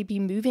 constantly be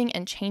moving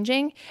and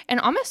changing, and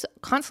almost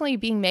constantly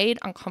being made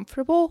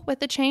uncomfortable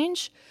with the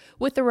change,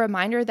 with the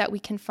reminder that we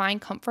can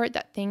find comfort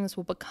that things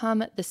will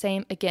become the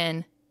same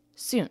again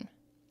soon.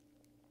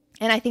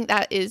 And I think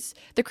that is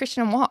the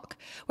Christian walk,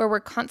 where we're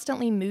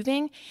constantly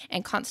moving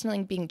and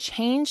constantly being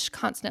changed,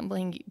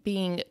 constantly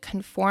being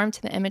conformed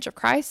to the image of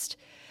Christ.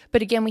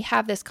 But again, we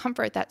have this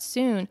comfort that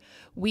soon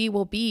we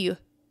will be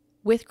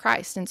with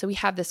Christ. And so we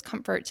have this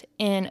comfort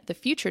in the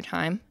future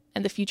time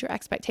and the future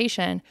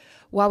expectation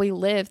while we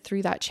live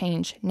through that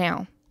change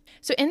now.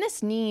 So in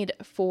this need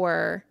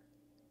for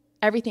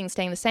everything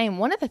staying the same,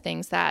 one of the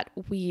things that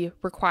we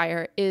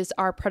require is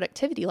our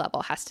productivity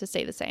level has to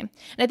stay the same.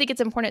 And I think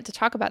it's important to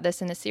talk about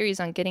this in a series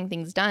on getting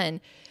things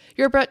done.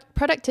 Your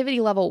productivity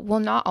level will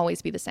not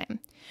always be the same,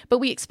 but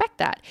we expect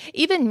that.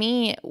 Even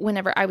me,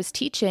 whenever I was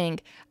teaching,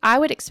 I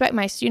would expect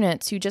my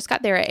students who just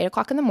got there at 8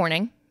 o'clock in the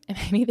morning, and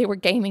maybe they were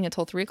gaming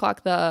until 3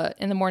 o'clock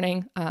in the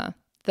morning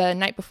the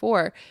night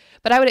before,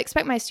 but I would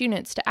expect my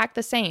students to act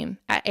the same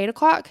at 8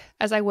 o'clock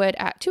as I would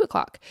at 2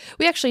 o'clock.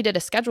 We actually did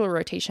a schedule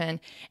rotation,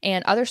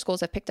 and other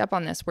schools have picked up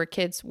on this, where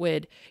kids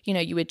would,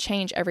 you would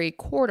change every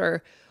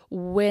quarter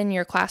when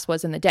your class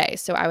was in the day.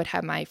 So I would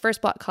have my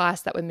first block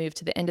class that would move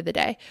to the end of the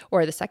day,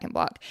 or the second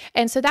block.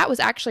 And so that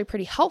was actually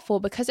pretty helpful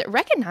because it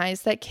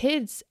recognized that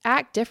kids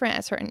act different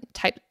at certain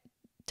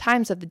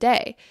times of the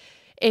day.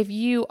 If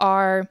you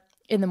are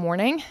in the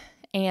morning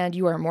and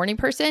you are a morning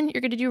person,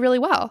 you're going to do really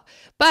well.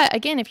 But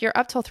again, if you're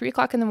up till 3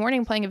 o'clock in the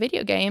morning playing a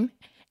video game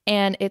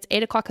and it's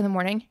 8 o'clock in the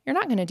morning, you're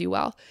not going to do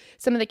well.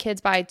 Some of the kids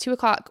by 2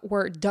 o'clock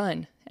were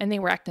done and they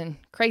were acting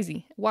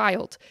crazy,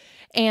 wild.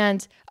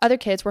 And other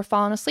kids were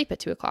falling asleep at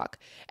 2 o'clock.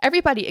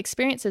 Everybody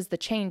experiences the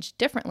change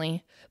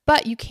differently,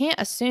 but you can't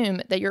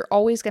assume that you're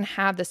always going to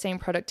have the same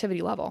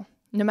productivity level,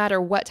 no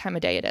matter what time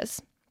of day it is.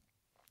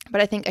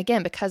 But I think,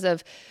 again, because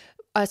of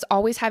us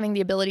always having the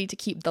ability to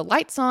keep the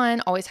lights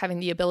on, always having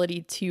the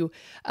ability to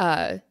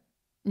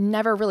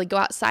never really go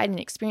outside and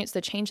experience the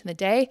change in the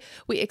day,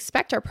 we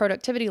expect our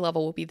productivity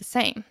level will be the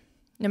same,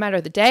 no matter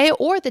the day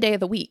or the day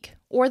of the week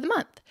or the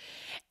month.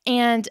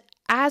 And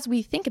as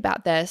we think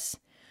about this,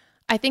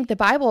 I think the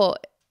Bible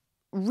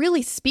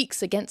really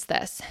speaks against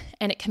this,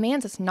 and it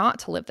commands us not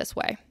to live this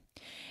way.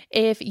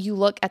 If you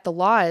look at the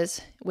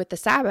laws with the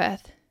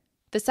Sabbath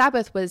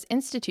was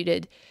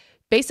instituted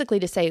basically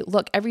to say,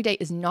 look, every day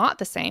is not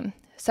the same.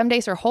 Some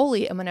days are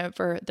holy, and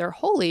whenever they're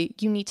holy,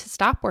 you need to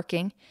stop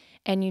working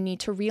and you need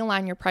to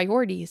realign your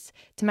priorities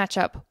to match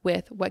up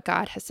with what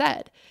God has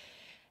said.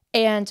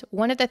 And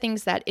one of the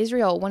things that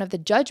one of the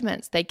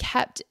judgments they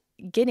kept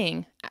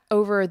getting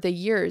over the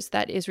years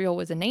that Israel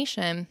was a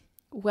nation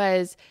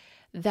was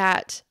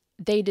that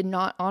they did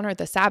not honor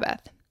the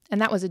Sabbath.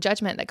 And that was a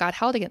judgment that God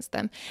held against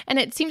them. And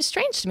it seems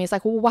strange to me. It's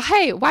like, well,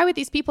 why would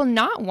these people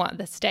not want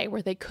this day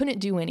where they couldn't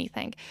do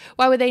anything?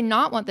 Why would they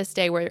not want this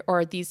day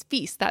or these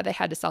feasts that they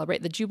had to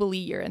celebrate, the Jubilee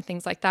year and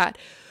things like that?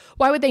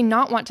 Why would they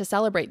not want to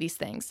celebrate these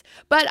things?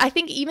 But I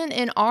think even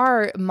in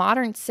our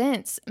modern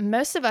sense,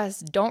 most of us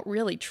don't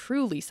really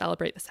truly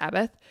celebrate the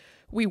Sabbath.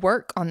 We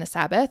work on the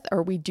Sabbath,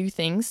 or we do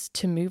things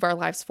to move our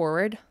lives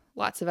forward.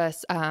 Lots of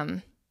us,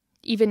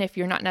 even if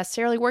you're not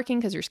necessarily working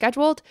because you're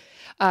scheduled,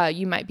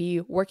 you might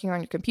be working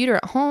on your computer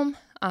at home.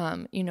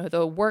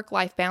 The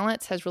work-life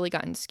balance has really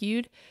gotten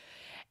skewed.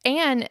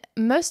 And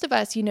most of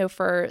us,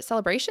 for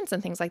celebrations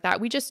and things like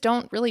that, we just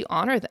don't really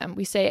honor them.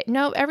 We say,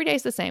 no, every day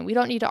is the same. We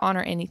don't need to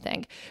honor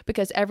anything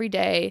because every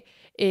day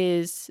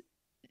is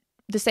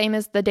the same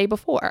as the day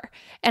before.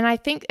 And I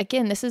think,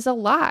 again, this is a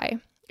lie.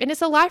 And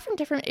it's a lie from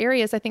different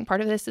areas. I think part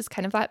of this is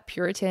kind of that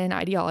Puritan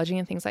ideology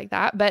and things like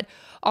that. But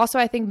also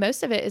I think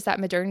most of it is that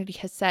modernity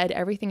has said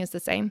everything is the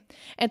same.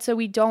 And so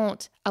we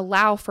don't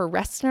allow for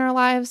rest in our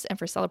lives and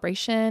for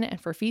celebration and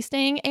for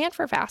feasting and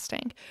for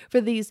fasting, for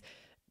these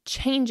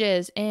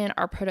changes in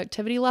our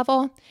productivity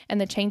level and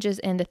the changes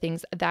in the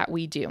things that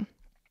we do.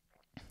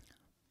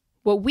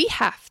 What we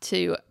have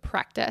to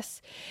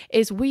practice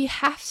is we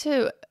have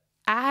to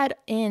add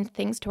in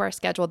things to our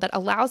schedule that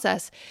allows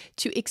us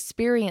to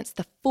experience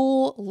the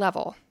full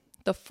level,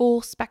 the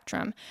full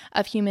spectrum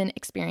of human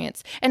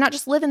experience, and not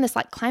just live in this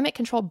like climate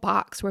controlled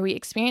box where we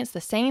experience the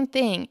same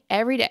thing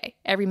every day,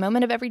 every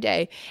moment of every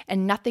day,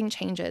 and nothing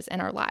changes in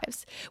our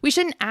lives. We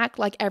shouldn't act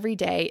like every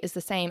day is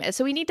the same. And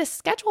so we need to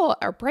schedule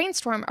or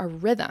brainstorm a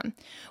rhythm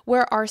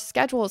where our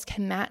schedules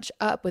can match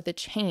up with the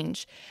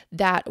change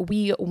that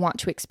we want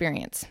to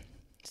experience.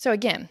 So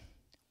again,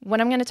 what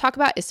I'm going to talk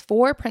about is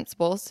 4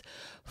 principles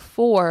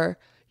for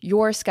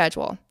your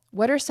schedule.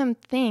 What are some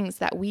things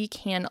that we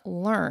can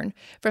learn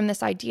from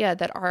this idea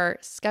that our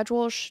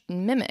schedule should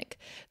mimic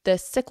the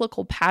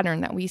cyclical pattern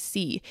that we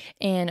see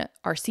in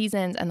our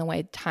seasons and the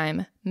way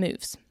time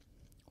moves?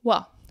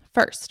 Well,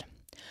 first,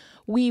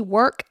 we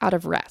work out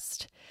of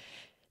rest.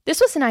 This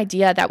was an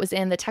idea that was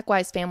in the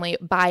TechWise Family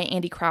by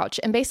Andy Crouch,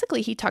 and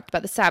basically he talked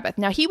about the Sabbath.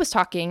 Now the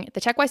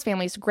TechWise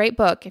Family is a great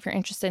book if you're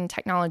interested in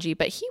technology,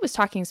 but he was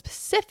talking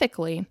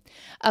specifically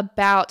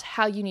about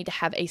how you need to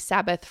have a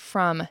Sabbath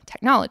from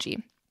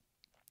technology.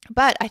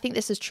 But I think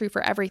this is true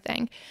for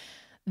everything.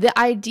 The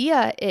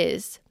idea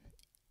is,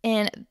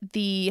 in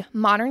the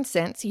modern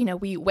sense,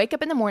 we wake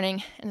up in the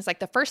morning and it's like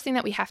the first thing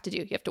that we have to do.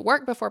 You have to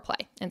work before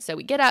play. And so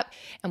we get up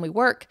and we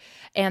work.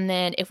 And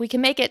then if we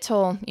can make it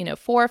till,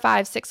 4,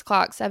 5, 6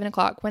 o'clock, 7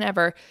 o'clock,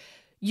 whenever,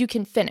 you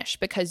can finish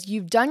because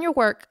you've done your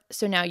work.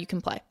 So now you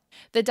can play.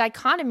 The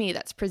dichotomy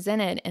that's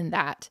presented in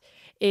that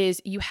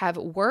is you have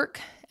work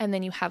and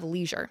then you have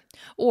leisure.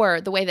 Or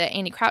the way that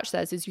Andy Crouch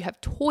says is you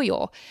have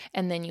toil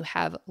and then you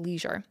have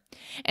leisure.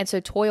 And so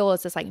toil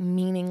is this like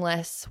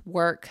meaningless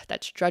work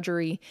that's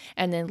drudgery.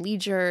 And then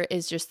leisure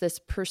is just this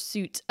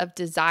pursuit of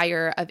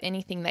desire of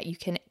anything that you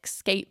can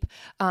escape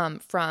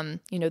from,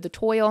 the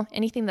toil,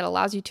 anything that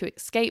allows you to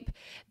escape.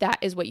 That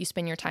is what you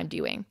spend your time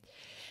doing.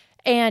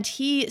 And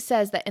he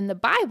says that in the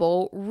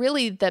Bible,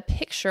 really the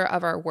picture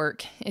of our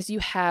work is you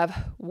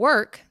have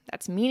work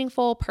that's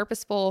meaningful,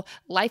 purposeful,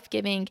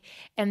 life-giving,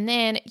 and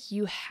then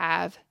you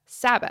have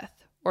Sabbath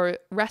or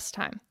rest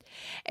time.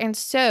 And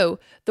so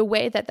the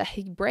way that the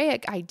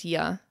Hebraic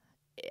idea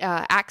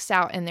acts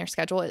out in their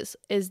schedule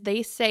is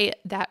they say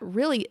that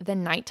really the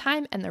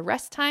nighttime and the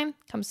rest time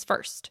comes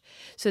first.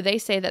 So they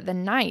say that the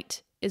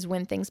night is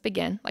when things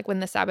begin, like when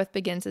the Sabbath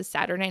begins is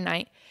Saturday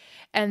night.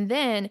 And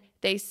then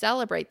they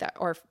celebrate that,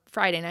 or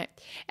Friday night,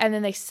 and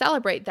then they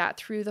celebrate that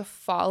through the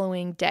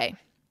following day.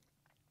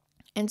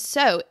 And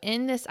so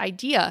in this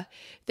idea,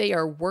 they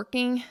are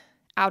working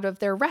out of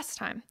their rest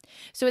time.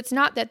 So it's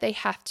not that they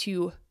have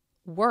to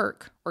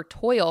work or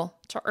toil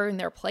to earn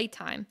their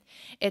playtime.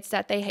 It's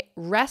that they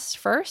rest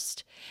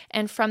first,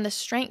 and from the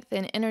strength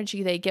and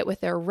energy they get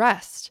with their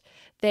rest,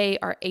 they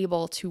are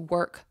able to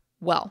work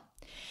well.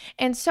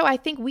 And so I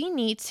think we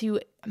need to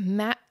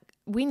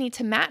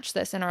match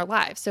this in our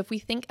lives. So if we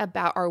think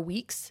about our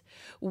weeks,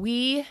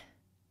 we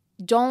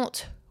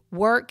don't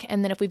work,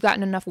 and then if we've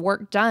gotten enough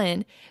work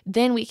done,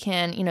 then we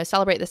can,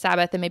 celebrate the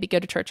Sabbath and maybe go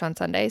to church on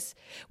Sundays.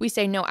 We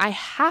say, no, I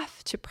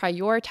have to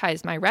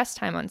prioritize my rest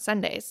time on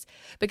Sundays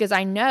because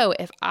I know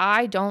if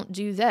I don't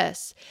do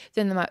this,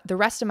 then the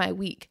rest of my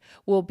week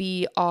will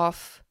be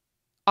off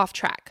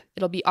track.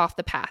 It'll be off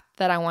the path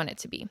that I want it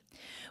to be.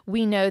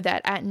 We know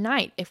that at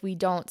night, if we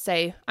don't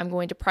say, I'm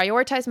going to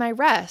prioritize my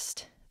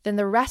rest, then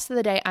the rest of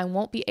the day, I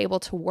won't be able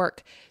to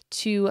work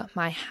to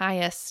my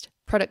highest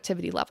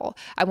productivity level.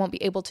 I won't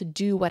be able to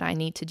do what I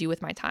need to do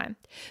with my time.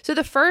 So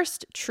the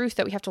first truth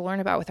that we have to learn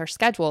about with our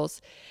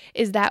schedules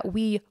is that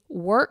we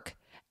work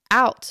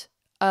out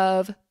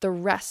of the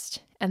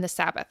rest and the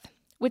Sabbath,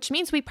 which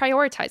means we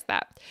prioritize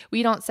that.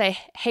 We don't say,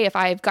 hey, if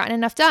I've gotten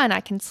enough done,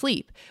 I can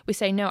sleep. We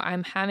say, no,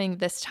 I'm having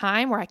this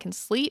time where I can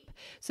sleep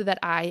so that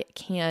I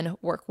can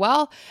work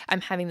well.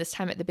 I'm having this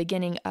time at the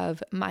beginning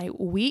of my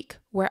week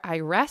where I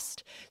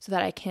rest so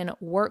that I can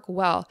work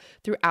well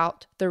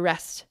throughout the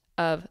rest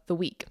of the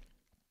week.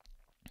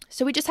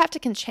 So we just have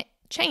to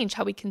change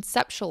how we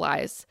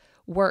conceptualize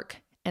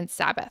work and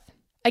Sabbath.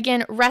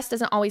 Again, rest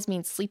doesn't always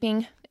mean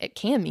sleeping. It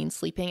can mean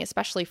sleeping,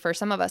 especially for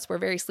some of us, we're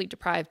very sleep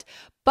deprived,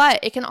 but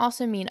it can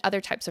also mean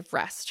other types of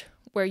rest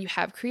where you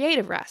have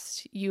creative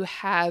rest, you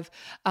have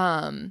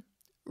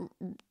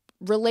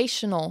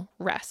relational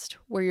rest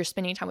where you're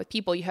spending time with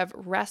people, you have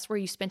rest where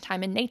you spend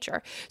time in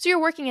nature. So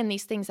you're working in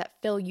these things that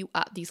fill you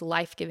up, these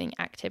life-giving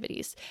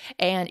activities,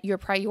 and you're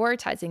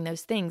prioritizing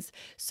those things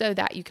so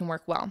that you can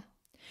work well.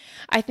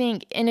 I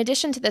think in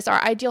addition to this,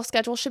 our ideal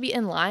schedule should be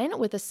in line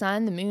with the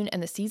sun, the moon,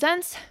 and the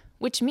seasons,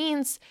 which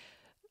means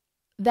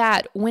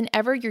that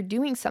whenever you're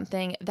doing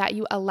something that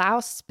you allow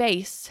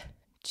space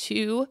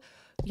to,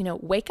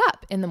 wake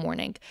up in the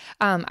morning.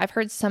 I've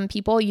heard some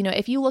people,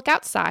 if you look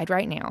outside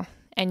right now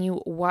and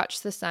you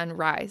watch the sun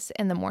rise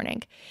in the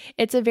morning,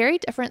 it's a very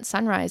different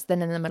sunrise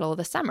than in the middle of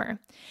the summer.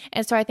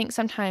 And so I think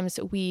sometimes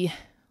we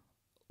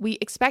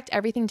expect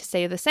everything to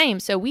stay the same.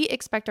 So we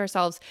expect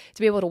ourselves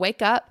to be able to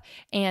wake up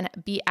and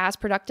be as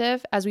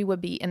productive as we would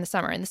be in the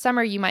summer. In the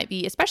summer, you might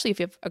be, especially if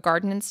you have a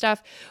garden and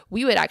stuff,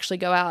 we would actually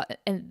go out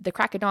in the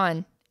crack of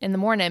dawn in the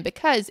morning,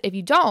 because if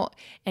you don't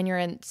and you're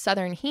in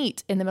southern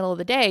heat in the middle of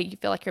the day, you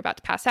feel like you're about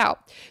to pass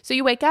out. So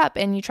you wake up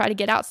and you try to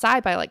get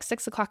outside by like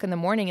 6 o'clock in the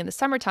morning in the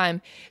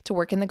summertime to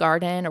work in the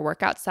garden or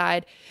work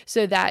outside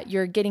so that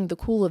you're getting the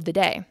cool of the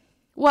day.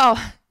 Well,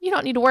 you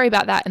don't need to worry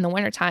about that in the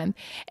wintertime.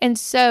 And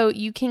so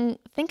you can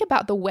think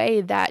about the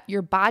way that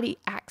your body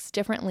acts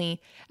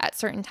differently at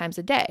certain times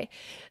of day.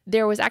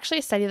 There was actually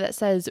a study that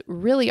says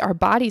really our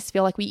bodies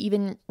feel like we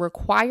even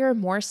require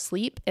more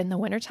sleep in the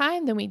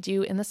wintertime than we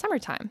do in the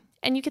summertime.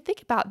 And you could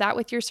think about that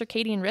with your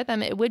circadian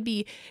rhythm. It would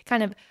be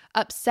kind of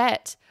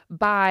upset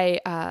by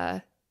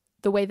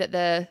the way that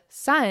the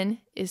sun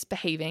is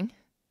behaving.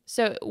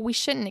 So we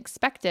shouldn't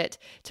expect it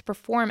to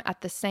perform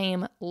at the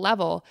same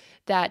level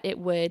that it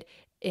would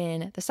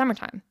in the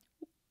summertime.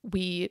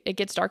 It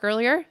gets dark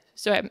earlier,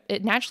 so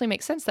it naturally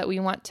makes sense that we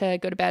want to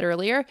go to bed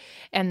earlier,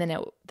 and then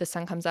the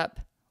sun comes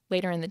up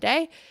later in the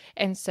day.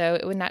 And so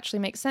it would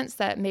naturally make sense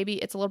that maybe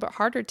it's a little bit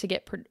harder to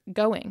get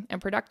going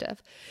and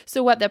productive.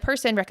 So what the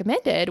person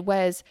recommended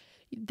was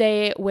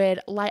they would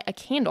light a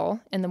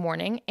candle in the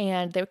morning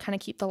and they would kind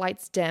of keep the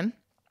lights dim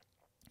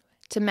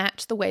to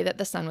match the way that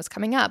the sun was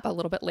coming up a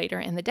little bit later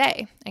in the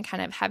day, and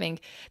kind of having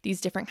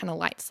these different kind of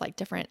lights, like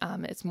different,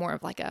 it's more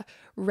of like a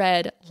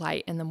red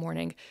light in the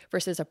morning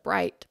versus a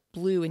bright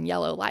blue and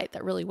yellow light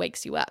that really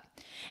wakes you up.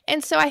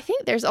 And so I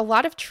think there's a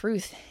lot of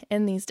truth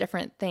in these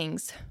different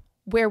things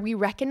where we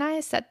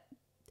recognize that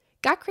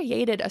God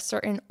created a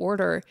certain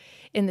order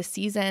in the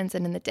seasons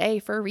and in the day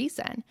for a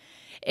reason.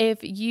 If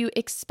you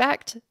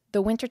expect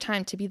the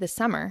wintertime to be the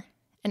summer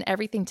and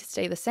everything to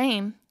stay the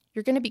same,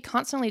 you're going to be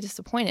constantly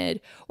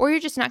disappointed, or you're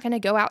just not going to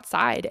go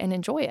outside and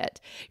enjoy it.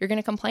 You're going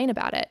to complain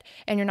about it,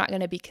 and you're not going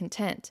to be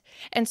content.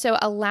 And so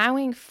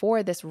allowing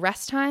for this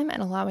rest time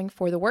and allowing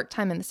for the work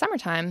time in the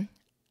summertime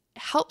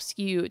helps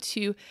you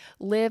to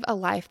live a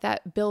life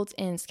that builds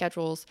in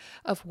schedules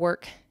of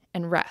work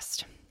and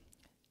rest.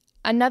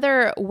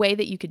 Another way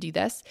that you could do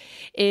this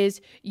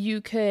is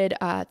you could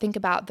think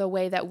about the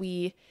way that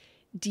we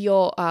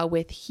deal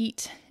with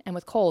heat and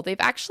with cold. They've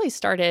actually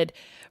started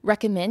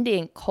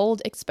recommending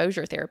cold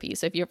exposure therapy.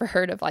 So if you ever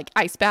heard of like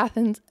ice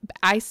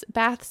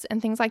baths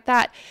and things like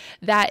that,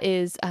 that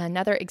is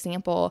another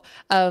example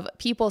of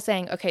people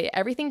saying, okay,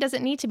 everything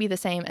doesn't need to be the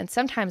same. And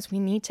sometimes we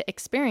need to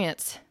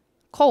experience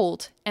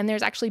cold, and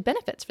there's actually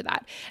benefits for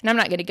that. And I'm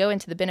not going to go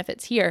into the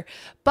benefits here,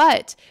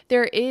 but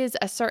there is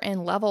a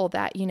certain level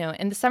that,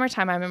 in the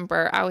summertime, I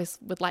remember I always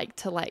would like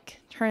to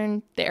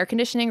turn the air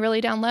conditioning really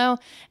down low,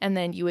 and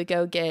then you would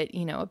go get,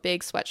 a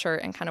big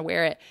sweatshirt and kind of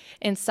wear it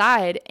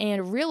inside.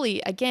 And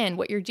really, again,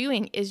 what you're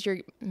doing is you're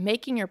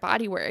making your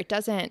body where it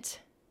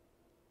doesn't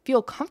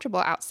feel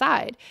comfortable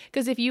outside.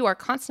 Because if you are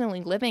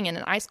constantly living in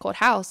an ice cold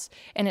house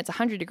and it's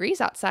 100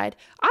 degrees outside,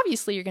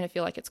 obviously you're going to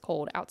feel like it's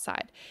cold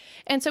outside.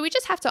 And so we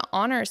just have to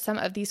honor some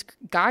of these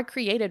God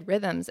created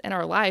rhythms in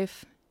our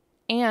life,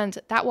 and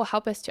that will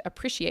help us to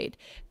appreciate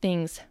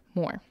things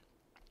more.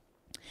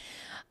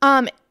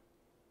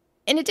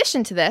 In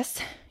addition to this,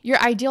 your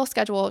ideal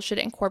schedule should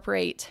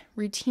incorporate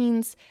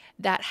routines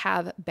that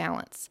have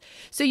balance.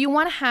 So you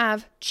want to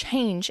have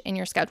change in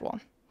your schedule.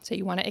 So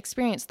you want to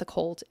experience the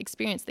cold,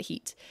 experience the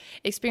heat,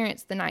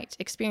 experience the night,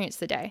 experience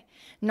the day.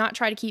 Not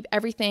try to keep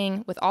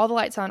everything with all the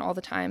lights on all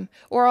the time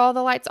or all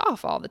the lights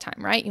off all the time,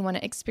 right? You want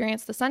to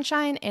experience the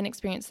sunshine and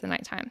experience the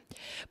nighttime.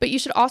 But you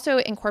should also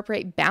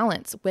incorporate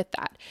balance with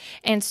that.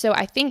 And so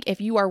I think if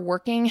you are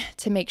working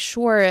to make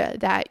sure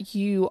that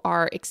you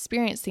are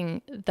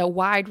experiencing the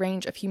wide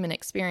range of human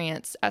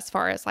experience as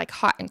far as like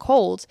hot and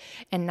cold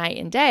and night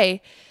and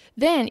day,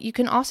 then you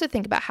can also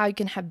think about how you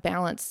can have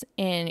balance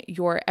in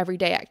your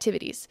everyday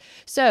activities.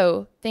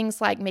 So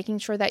things like making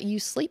sure that you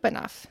sleep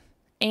enough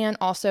and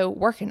also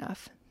work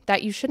enough,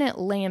 that you shouldn't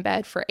lay in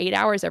bed for 8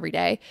 hours every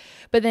day,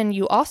 but then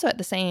you also at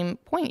the same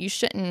point, you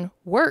shouldn't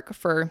work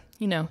for,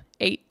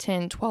 8,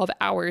 10, 12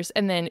 hours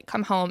and then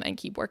come home and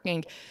keep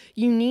working.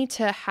 You need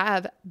to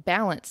have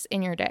balance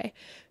in your day.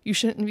 You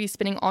shouldn't be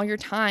spending all your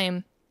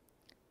time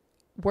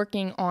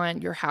working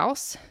on your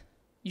house.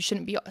 You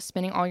shouldn't be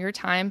spending all your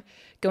time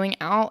going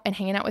out and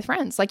hanging out with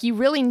friends. Like, you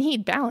really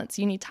need balance.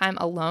 You need time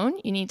alone.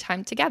 You need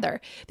time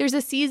together. There's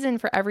a season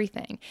for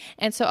everything.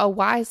 And so a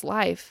wise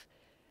life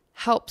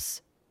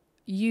helps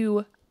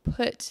you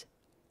put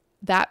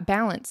that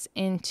balance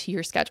into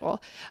your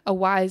schedule. A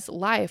wise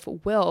life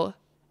will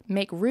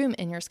make room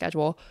in your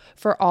schedule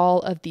for all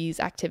of these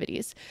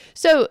activities.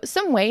 So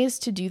some ways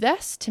to do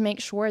this, to make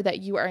sure that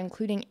you are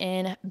including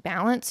in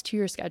balance to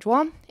your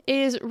schedule,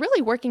 is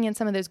really working in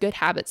some of those good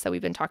habits that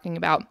we've been talking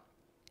about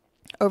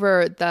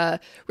over the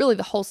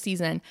whole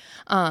season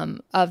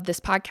of this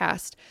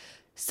podcast.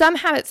 Some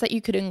habits that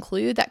you could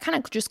include that kind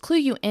of just clue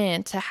you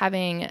in to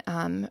having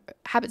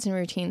habits and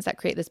routines that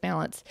create this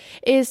balance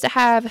is to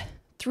have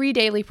 3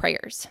 daily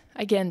prayers.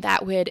 Again,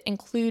 that would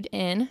include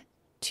in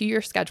to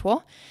your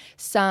schedule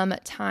some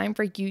time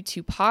for you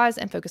to pause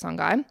and focus on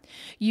God.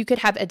 You could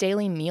have a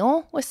daily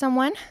meal with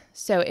someone.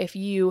 So if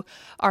you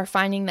are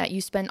finding that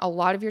you spend a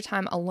lot of your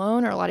time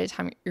alone or a lot of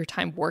your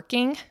time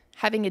working,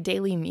 having a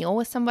daily meal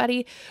with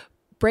somebody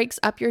breaks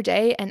up your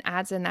day and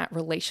adds in that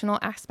relational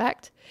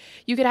aspect.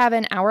 You could have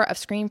an hour of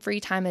screen-free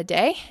time a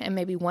day and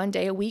maybe 1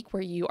 day a week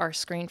where you are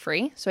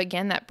screen-free. So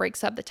again, that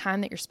breaks up the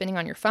time that you're spending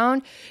on your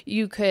phone.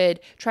 You could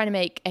try to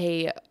make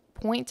a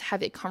point to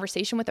have a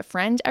conversation with a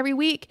friend every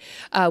week,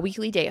 a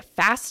weekly day of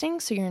fasting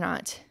so you're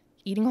not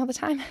eating all the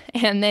time.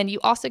 And then you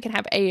also can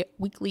have a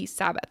weekly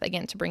Sabbath,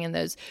 again, to bring in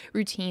those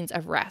routines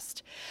of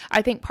rest.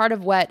 I think part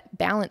of what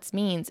balance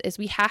means is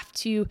we have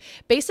to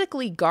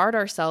basically guard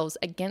ourselves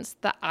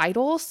against the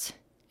idols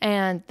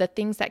and the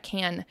things that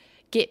can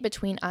get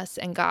between us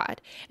and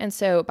God. And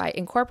so by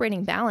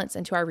incorporating balance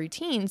into our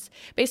routines,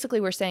 basically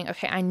we're saying,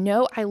 okay, I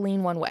know I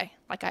lean one way.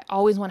 Like, I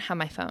always want to have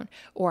my phone,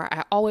 or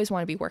I always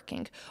want to be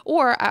working,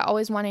 or I'm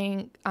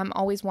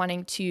always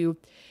wanting to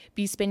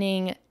be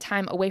spending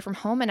time away from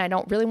home and I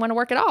don't really want to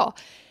work at all.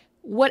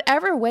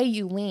 Whatever way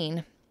you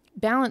lean,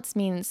 balance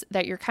means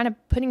that you're kind of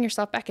putting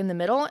yourself back in the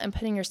middle and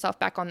putting yourself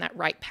back on that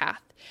right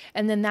path.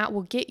 And then that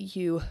will get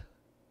you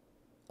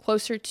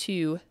closer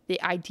to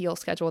the ideal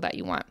schedule that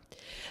you want.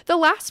 The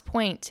last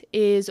point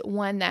is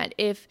one that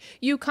if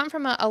you come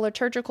from a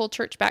liturgical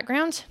church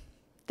background,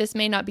 this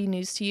may not be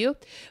news to you,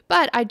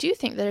 but I do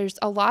think that there's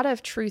a lot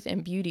of truth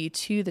and beauty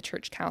to the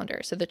church calendar.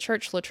 So the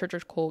church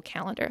liturgical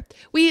calendar.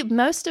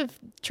 Most of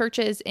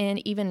churches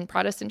and even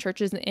Protestant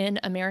churches in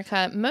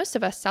America, most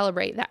of us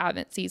celebrate the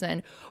Advent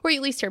season, or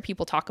at least hear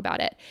people talk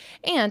about it.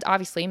 And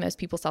obviously most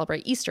people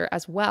celebrate Easter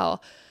as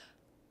well.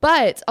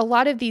 But a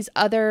lot of these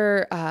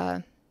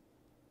other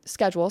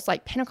schedules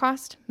like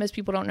Pentecost, most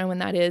people don't know when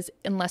that is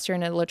unless you're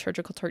in a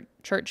liturgical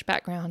church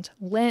background.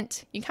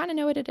 Lent, you kind of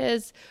know what it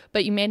is,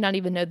 but you may not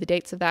even know the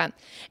dates of that.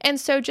 And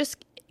so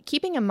just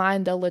keeping in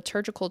mind the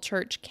liturgical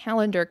church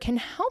calendar can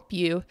help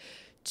you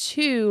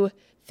to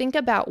think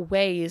about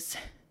ways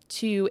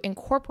to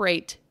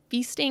incorporate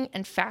feasting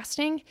and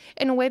fasting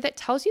in a way that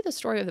tells you the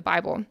story of the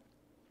Bible.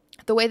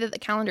 The way that the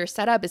calendar is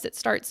set up is it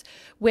starts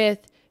with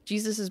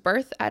Jesus'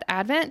 birth at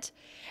Advent,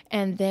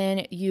 and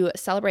then you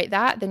celebrate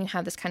that. Then you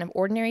have this kind of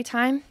ordinary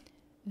time.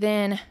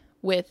 Then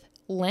with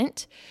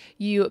Lent,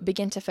 you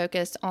begin to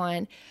focus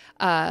on,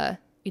 the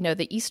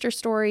Easter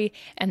story,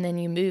 and then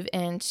you move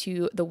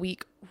into the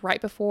week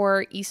right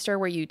before Easter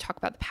where you talk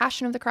about the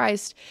Passion of the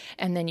Christ,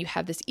 and then you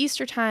have this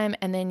Easter time,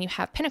 and then you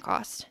have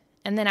Pentecost.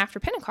 And then after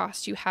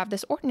Pentecost, you have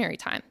this ordinary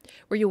time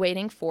where you're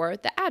waiting for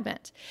the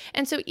Advent.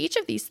 And so each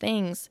of these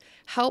things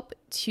help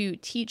to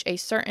teach a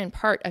certain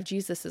part of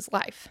Jesus's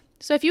life.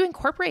 So if you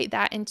incorporate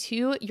that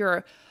into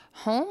your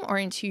home or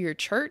into your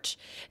church,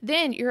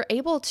 then you're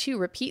able to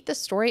repeat the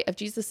story of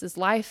Jesus's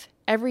life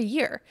every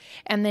year.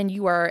 And then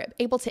you are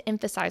able to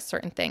emphasize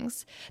certain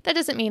things. That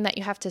doesn't mean that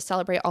you have to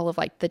celebrate all of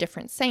like the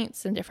different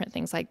saints and different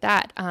things like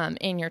that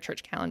in your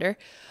church calendar.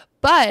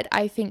 But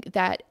I think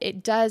that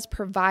it does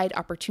provide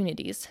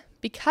opportunities,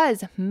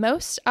 because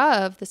most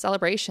of the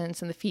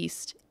celebrations and the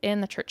feast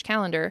in the church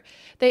calendar,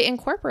 they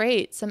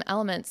incorporate some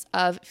elements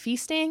of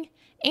feasting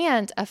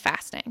and of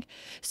fasting.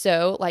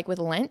 So like with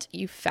Lent,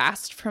 you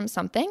fast from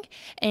something,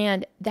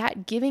 and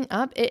that giving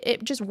up,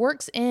 it just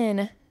works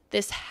in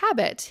this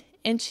habit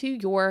into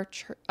your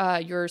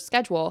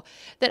schedule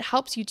that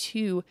helps you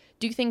to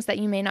do things that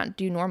you may not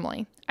do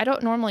normally. I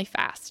don't normally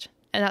fast,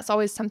 and that's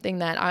always something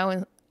that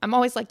I'm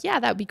always like, yeah,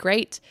 that would be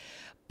great,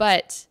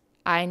 but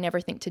I never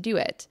think to do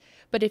it.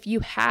 But if you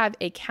have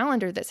a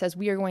calendar that says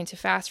we are going to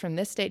fast from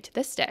this day to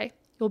this day,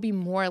 you'll be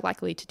more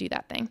likely to do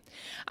that thing.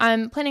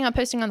 I'm planning on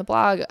posting on the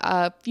blog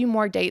a few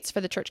more dates for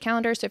the church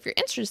calendar. So if you're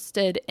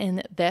interested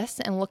in this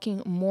and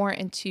looking more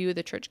into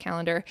the church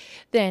calendar,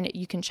 then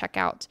you can check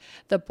out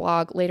the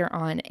blog later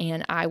on,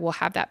 and I will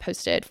have that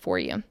posted for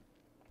you.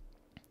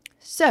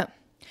 So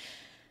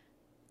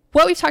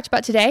what we've talked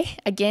about today,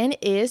 again,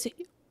 is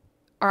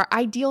our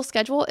ideal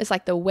schedule is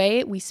like the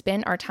way we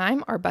spend our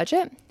time, our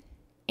budget.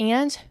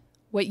 And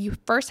what you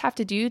first have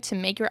to do to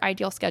make your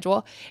ideal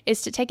schedule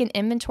is to take an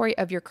inventory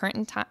of your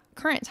current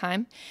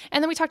time.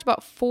 And then we talked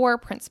about 4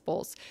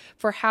 principles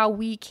for how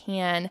we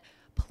can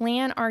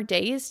plan our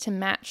days to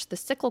match the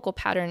cyclical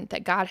pattern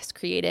that God has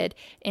created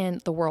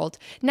in the world.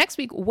 Next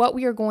week, what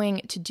we are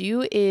going to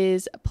do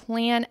is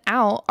plan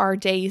out our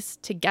days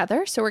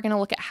together. So we're going to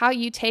look at how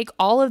you take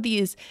all of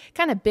these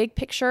kind of big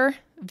picture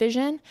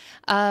vision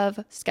of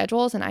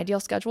schedules and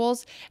ideal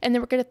schedules, and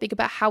then we're going to think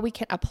about how we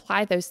can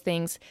apply those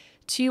things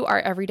to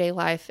our everyday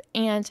life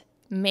and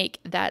make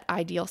that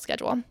ideal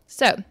schedule.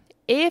 So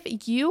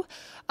if you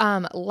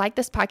like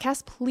this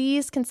podcast,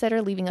 please consider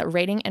leaving a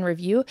rating and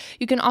review.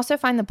 You can also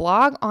find the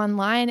blog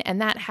online, and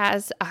that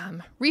has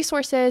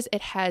resources.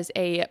 It has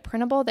a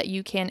printable that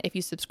you can, if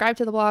you subscribe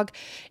to the blog,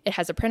 it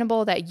has a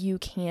printable that you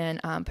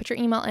can put your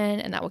email in,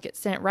 and that will get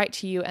sent right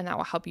to you, and that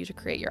will help you to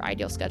create your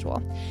ideal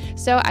schedule.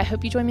 So I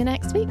hope you join me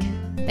next week.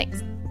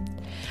 Thanks.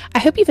 I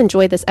hope you've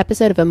enjoyed this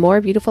episode of a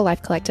More Beautiful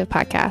Life Collective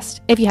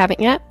podcast. If you haven't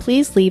yet,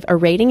 please leave a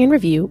rating and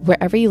review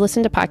wherever you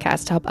listen to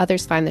podcasts to help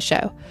others find the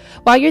show.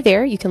 While you're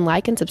there, you can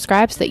like and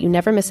subscribe so that you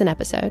never miss an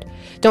episode.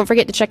 Don't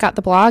forget to check out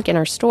the blog and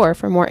our store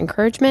for more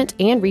encouragement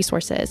and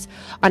resources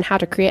on how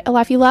to create a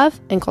life you love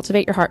and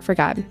cultivate your heart for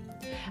God.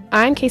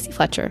 I'm Casey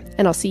Fletcher,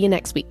 and I'll see you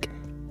next week.